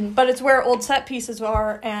gross. Mm-hmm. But it's where old set pieces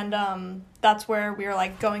are, and that's where we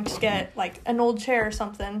were going to get an old chair or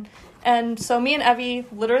something. And so me and Evie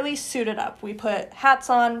literally suited up. We put hats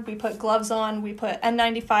on, we put gloves on, we put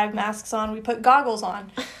N95 masks on, we put goggles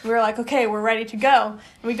on. We were like, okay, we're ready to go.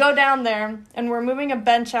 And we go down there, and we're moving a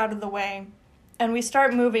bench out of the way, and we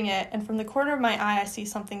start moving it, and from the corner of my eye, I see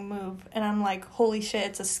something move, and I'm like, holy shit,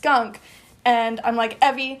 it's a skunk. And I'm like,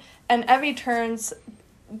 Evie, and Evie turns.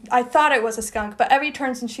 I thought it was a skunk, but Evie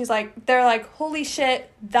turns and they're like, holy shit,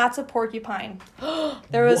 that's a porcupine.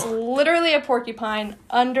 There was literally a porcupine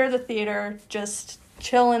under the theater, just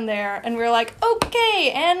chilling there. And we were like,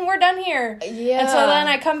 okay, and we're done here. Yeah. And so then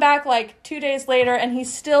I come back 2 days later, and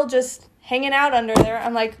he's still just hanging out under there.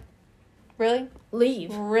 I'm like, really?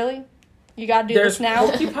 Leave. Really? You gotta do this now?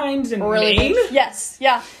 There's porcupines in Maine? Yes,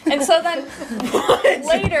 yeah. And so then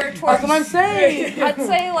later towards... That's what I'm saying. I'd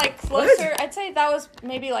say closer... I'd say that was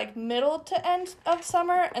maybe middle to end of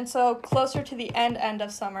summer. And so closer to the end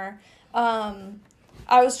of summer. I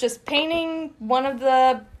was just painting one of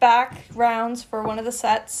the backgrounds for one of the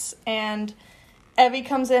sets. And Evie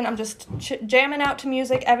comes in. I'm just jamming out to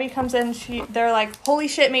music. Evie comes in. They're like, holy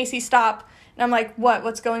shit, Macy, stop. And I'm like, what?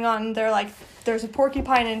 What's going on? And they're like, there's a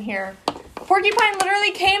porcupine in here. Porcupine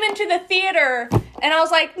literally came into the theater, and I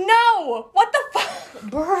was like, no! What the fuck?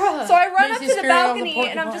 Bruh. So I run up to the balcony,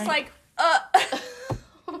 and I'm just like,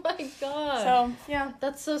 Oh my god. So, yeah.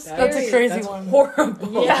 That's so scary. That's a crazy one.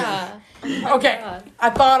 Horrible. Yeah. Okay, I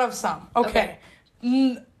thought of some. Okay.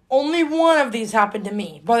 Only one of these happened to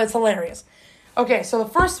me, but it's hilarious. Okay, so the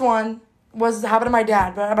first one happened to my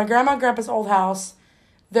dad, but at my grandma and grandpa's old house,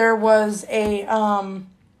 there was a,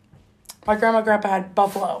 my grandma and grandpa had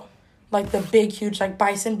buffalo. The big, huge,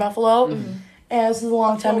 bison buffalo. Mm-hmm. And this is a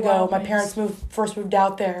long time ago. My parents first moved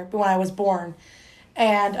out there when I was born.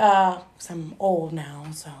 And, 'cause I'm old now,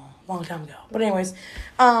 so a long time ago. But anyways,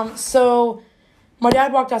 so my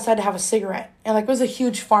dad walked outside to have a cigarette. And, it was a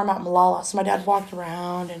huge farm out in Malala. So my dad walked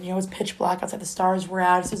around, and, it was pitch black outside. The stars were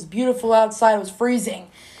out. It was beautiful outside. It was freezing.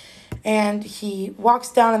 And he walks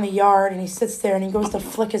down in the yard, and he sits there, and he goes to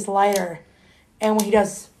flick his lighter. And when he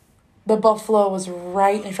does... the buffalo was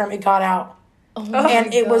right in front of me. It got out. Oh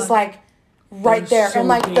and it was right there. So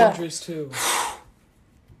and dangerous too.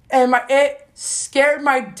 And it scared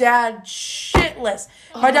my dad shitless.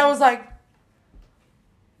 My dad was like,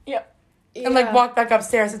 yep. And walked back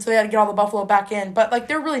upstairs, and so they had to get all the buffalo back in. But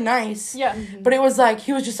they're really nice. Yeah. Mm-hmm. But it was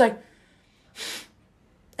he was just and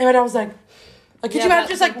my dad was like, could you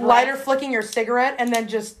imagine just lighter flicking your cigarette and then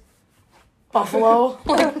just buffalo?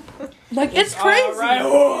 It's crazy. Right.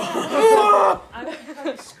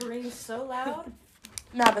 I scream so loud.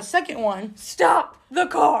 Now the second one. Stop the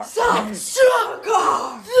car. Stop the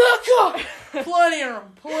car. The car. Plenty of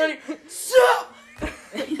them. Plenty. Stop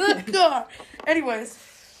the car. Anyways,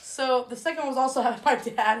 so the second one was also had my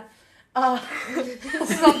dad.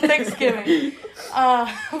 This is on Thanksgiving.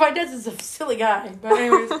 My dad's is a silly guy, but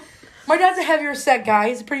anyways, my dad's a heavier set guy.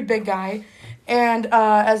 He's a pretty big guy. And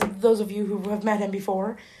as those of you who have met him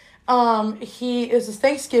before, It was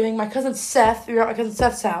Thanksgiving. My cousin Seth, we were at my cousin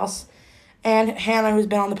Seth's house, and Hannah, who's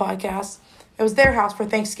been on the podcast. It was their house for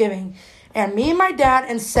Thanksgiving. And me and my dad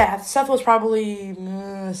and Seth was probably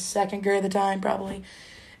second grade at the time, probably.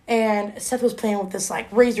 And Seth was playing with this, like,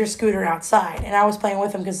 Razor scooter outside. And I was playing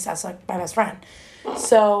with him because Seth's, like, my best friend.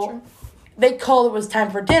 So they called it was time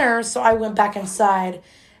for dinner, so I went back inside.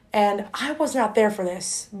 And I was not there for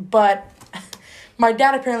this, but my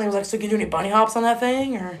dad apparently was like, so can you do any bunny hops on that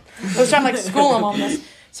thing? Or I was trying to, like, school him on this.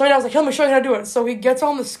 So my dad was like, let me show you how to do it. So he gets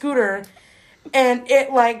on the scooter, and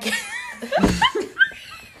it, like...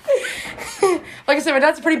 like I said, my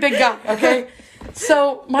dad's a pretty big guy, okay?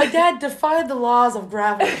 So my dad defied the laws of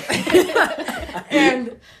gravity.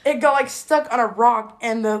 And it got, like, stuck on a rock,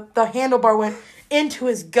 and the handlebar went into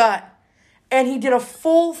his gut. And he did a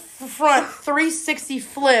full front 360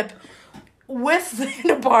 flip with the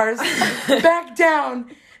handlebars back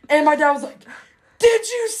down. And my dad was like, did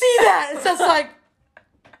you see that? It's just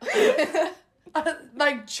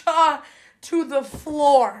like jaw to the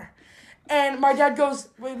floor. And my dad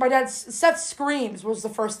Seth screams was the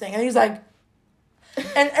first thing. And he's like,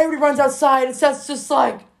 and everybody runs outside, and Seth's just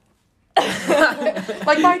like,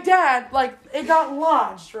 like my dad, like, it got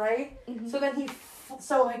lodged, right? Mm-hmm. So then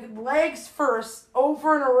like, legs first,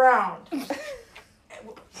 over and around.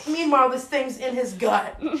 Meanwhile, this thing's in his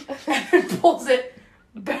gut. And pulls it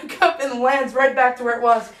back up and lands right back to where it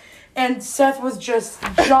was. And Seth was just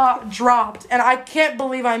jaw dropped. And I can't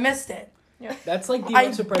believe I missed it. Yeah. That's like the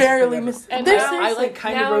most impressive barely thing missed ever. it. I like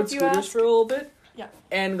kind of rode scooters for a little bit. Yeah.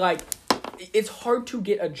 And like, it's hard to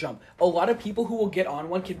get a jump. A lot of people who will get on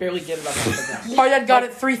one can barely get it up off the ground. My dad got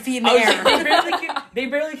it 3 feet in the air. They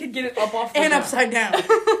barely could get it up off the ground. And ground. upside down.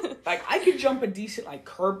 Like, I could jump a decent, like,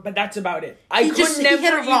 curb, but that's about it. He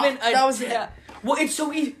hit a rock. That was it. Well, it's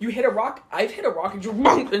so easy. You hit a rock. I've hit a rock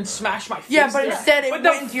and smashed my face. Yeah, but instead it went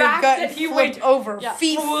into your gut and flipped over. Yeah,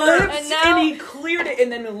 feet flips, and he cleared it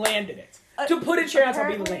and then landed it. To put a chair on top,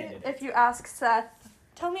 he landed. If you ask Seth,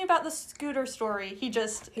 tell me about the scooter story, he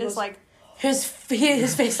is like... His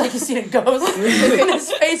face like he's seen a ghost. And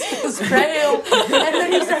his face goes pale. And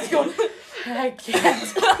then he starts going, I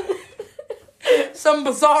can't. Some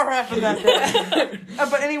bizarre happened that day.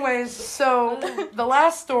 But anyways, so the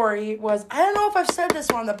last story was, I don't know if I've said this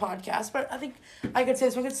on the podcast, but I think I could say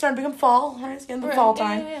this one. It's starting to become fall. Right? It's getting to fall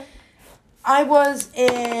time. Yeah. I was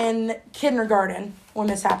in kindergarten when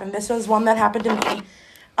this happened. This was one that happened to me.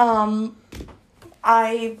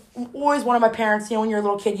 I always wanted my parents, when you're a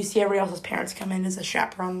little kid, you see everybody else's parents come in as a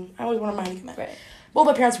chaperone. I always wanted mine to come in. Right. Both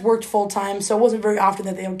my parents worked full-time, so it wasn't very often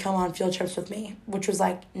that they would come on field trips with me, which was,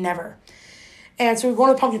 like, never. And so we were going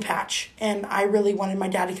to the pumpkin patch, and I really wanted my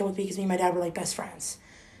dad to come with me because me and my dad were, like, best friends.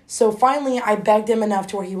 So finally, I begged him enough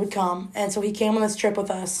to where he would come, and so he came on this trip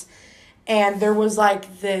with us, and there was,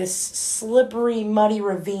 like, this slippery, muddy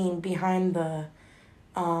ravine behind the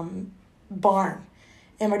barn.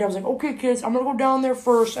 And my dad was like, okay, kids, I'm going to go down there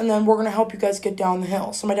first, and then we're going to help you guys get down the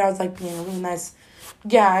hill. So my dad was like, really nice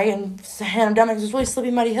guy, and hand him down there because it's a really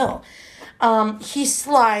slippy, muddy hill. He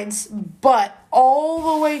slides, but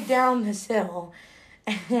all the way down this hill,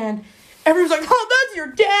 and everyone's like, oh, that's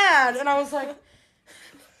your dad! And I was like,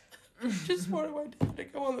 just wanted my dad to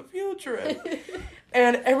go on the field trip.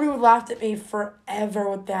 And everyone laughed at me forever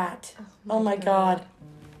with that. Oh my God.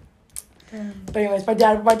 But anyways, my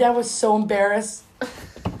dad was so embarrassed.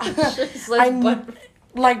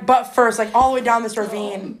 Butt first, like all the way down this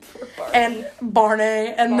ravine, and Barney,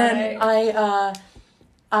 and then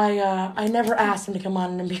I never asked him to come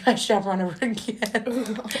on and be my chaperone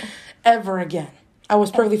ever again. I was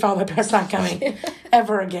perfectly fine with my parents not coming,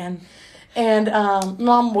 ever again. And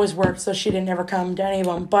Mom always worked, so she didn't ever come to any of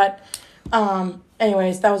them. But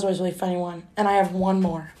anyways, that was always a really funny one. And I have one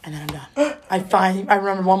more, and then I'm done. I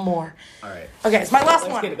remember one more. All right. Okay, it's my last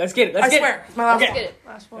one. Let's get it. I swear, it's my last one.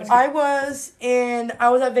 Last one. I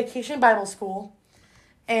was at vacation Bible school,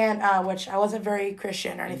 and which I wasn't very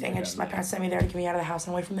Christian or anything. My parents sent me there to get me out of the house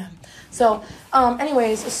and away from them. So,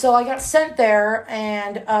 anyways, so I got sent there,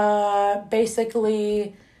 and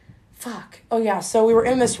basically, so we were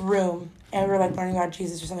in this room, and we were like learning about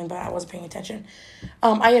Jesus or something, but I wasn't paying attention.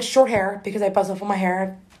 I had short hair because I buzzed up on my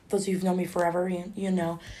hair. Those of you who've known me forever, you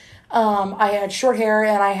know. I had short hair,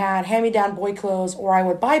 and I had hand-me-down boy clothes, or I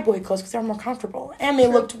would buy boy clothes because they were more comfortable. And they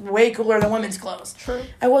looked way cooler than women's clothes. True.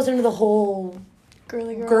 I wasn't into the whole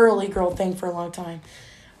girly girl thing for a long time.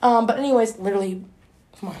 But anyways, literally,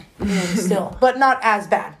 come on, still. But not as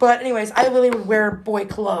bad. But anyways, I literally would wear boy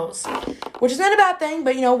clothes, which is not a bad thing,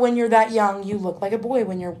 but when you're that young, you look like a boy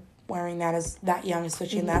when you're wearing that as that young,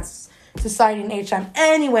 especially in that society and age time.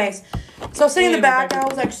 Anyways, So I was sitting in the back, and I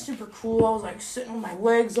was like super cool. I was like sitting with my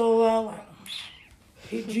legs all out, like,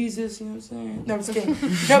 hey Jesus, you know what I'm saying? No, I'm just kidding.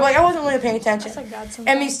 No, but like I wasn't really paying attention.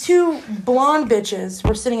 And these two blonde bitches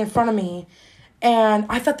were sitting in front of me, and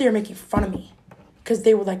I thought they were making fun of me. Because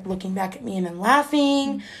they were, like, looking back at me and then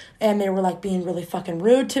laughing. And they were, like, being really fucking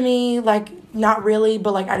rude to me. Like, not really,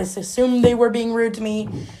 but, like, I just assumed they were being rude to me.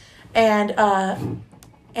 And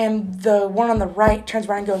the one on the right turns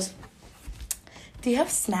around and goes, do you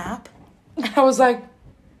have Snap? And I was like,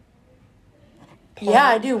 yeah,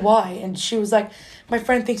 I do. Why? And she was like, my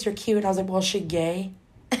friend thinks you're cute. And I was like, well, is she gay?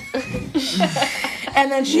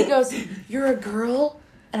 And then she goes, you're a girl?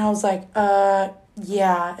 And I was like,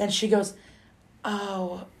 yeah. And she goes,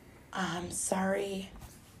 oh, I'm sorry.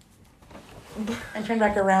 And turned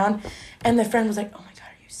back around, and the friend was like, oh my God,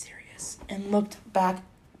 are you serious? And looked back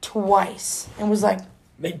twice, and was like...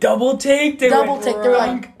 They double-take? They were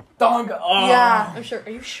like... Dong. Oh. Yeah. I'm sure. Are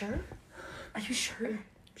you sure? Are you sure?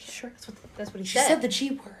 Sure. That's what he she said. She said the G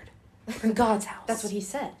word. From God's house. That's what he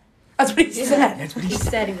said. That's what he said. That's what he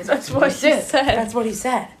said. That's what he said. That's what he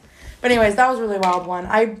said. But anyways, that was a really wild one.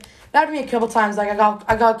 That happened to me a couple times. Like,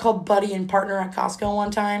 I got called buddy and partner at Costco one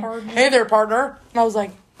time. Partner. Hey there, partner. And I was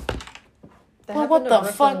like, well, what the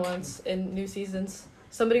fuck? Once in New Seasons.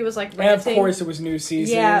 Somebody was like, and of course it was New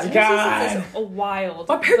Seasons. Yeah, God. New Seasons is wild.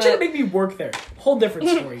 My parents tried to make me work there. Whole different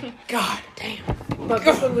story. God damn. But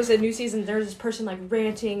Brooklyn was a New Season. There was this person like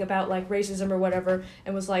ranting about like racism or whatever,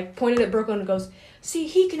 and was like pointed at Brooklyn and goes, "See,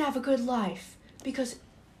 he can have a good life because."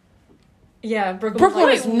 Yeah, Brooklyn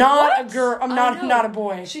is not a girl. I'm not a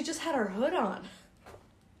boy. She just had her hood on.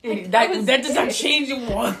 Like, that does not change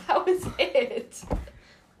one. That was it.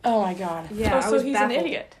 Oh my God. Yeah, so he's baffled. an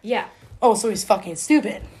idiot. Yeah. Oh, so he's fucking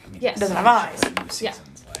stupid. Yes. Doesn't have eyes. Yeah.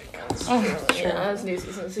 Yeah, that was New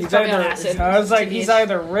Seasons. He's probably on acid. I was like, he's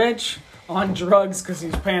either rich, on drugs because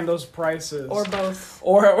he's paying those prices, or both.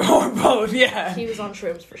 Or both. Yeah. He was on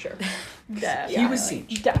shrooms for sure. He was seen.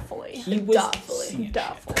 Definitely. He was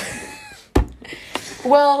definitely.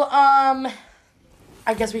 Well,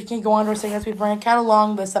 I guess we can go on to our segments. We've ran kind of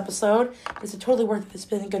long this episode. It's totally worth it. It's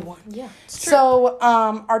been a good one. Yeah. So,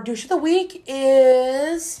 our douche of the week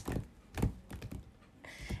is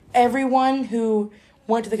everyone who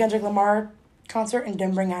went to the Kendrick Lamar concert and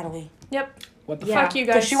didn't bring Natalie. Yep. What the fuck you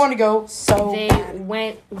guys? Because she wanted to go so They bad.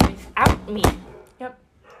 went without me. Yep.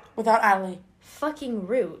 Without Natalie. Fucking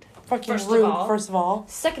rude. Fucking rude, first of all.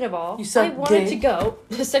 Second of all, you suck I wanted dick. to go.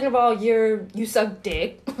 Second of all, you suck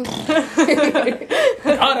dick. Got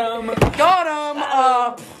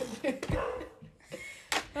him.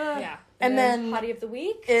 Yeah. And then Hottie of the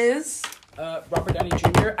week is Robert Downey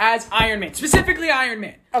Jr. as Iron Man. Specifically Iron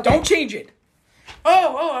Man. Okay. Don't change it. Sorry.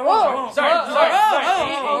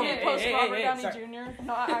 Post Robert Downey Jr.,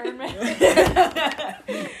 not Iron Man.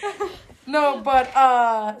 No,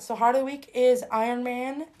 but so Heart of the Week is Iron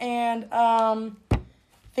Man, and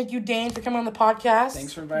thank you, Dane, for coming on the podcast.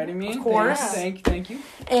 Thanks for inviting me. Of course. Thank you.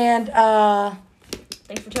 And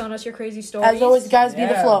thanks for telling us your crazy stories. as always, guys, be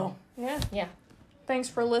the flow. Yeah. Thanks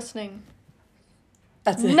for listening.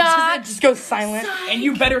 That's it. Not It just goes silent. And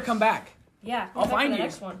you better come back. Yeah. I'll find the you.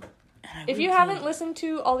 next one. If you haven't listened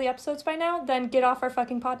to all the episodes by now, then get off our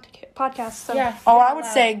fucking podcast. So. Yeah. Oh, I would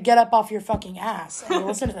say get up off your fucking ass and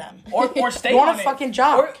listen to them. Or stay you on want it. a fucking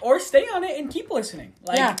job. Or stay on it and keep listening.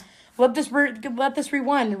 Like, yeah. Let this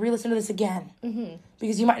rewind and re-listen to this again. Mm-hmm.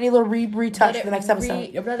 Because you might need a little retouch for the next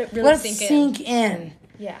episode. Let it really Let it sink in.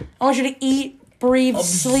 Yeah. I want you to eat, breathe,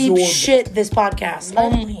 sleep, shit this podcast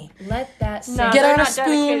only. Let that sink. No, Get they're on a not spoon,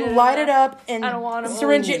 dedicated light enough. it up, and I don't want 'em.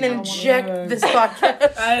 syringe it and inject this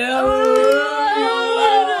podcast.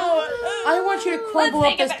 I want you to crumble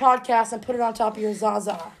up this podcast and put it on top of your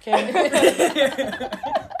Zaza, okay?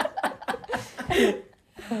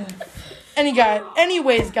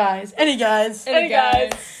 Anyways, guys. Any guys.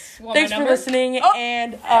 Thanks for listening,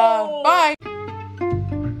 and bye.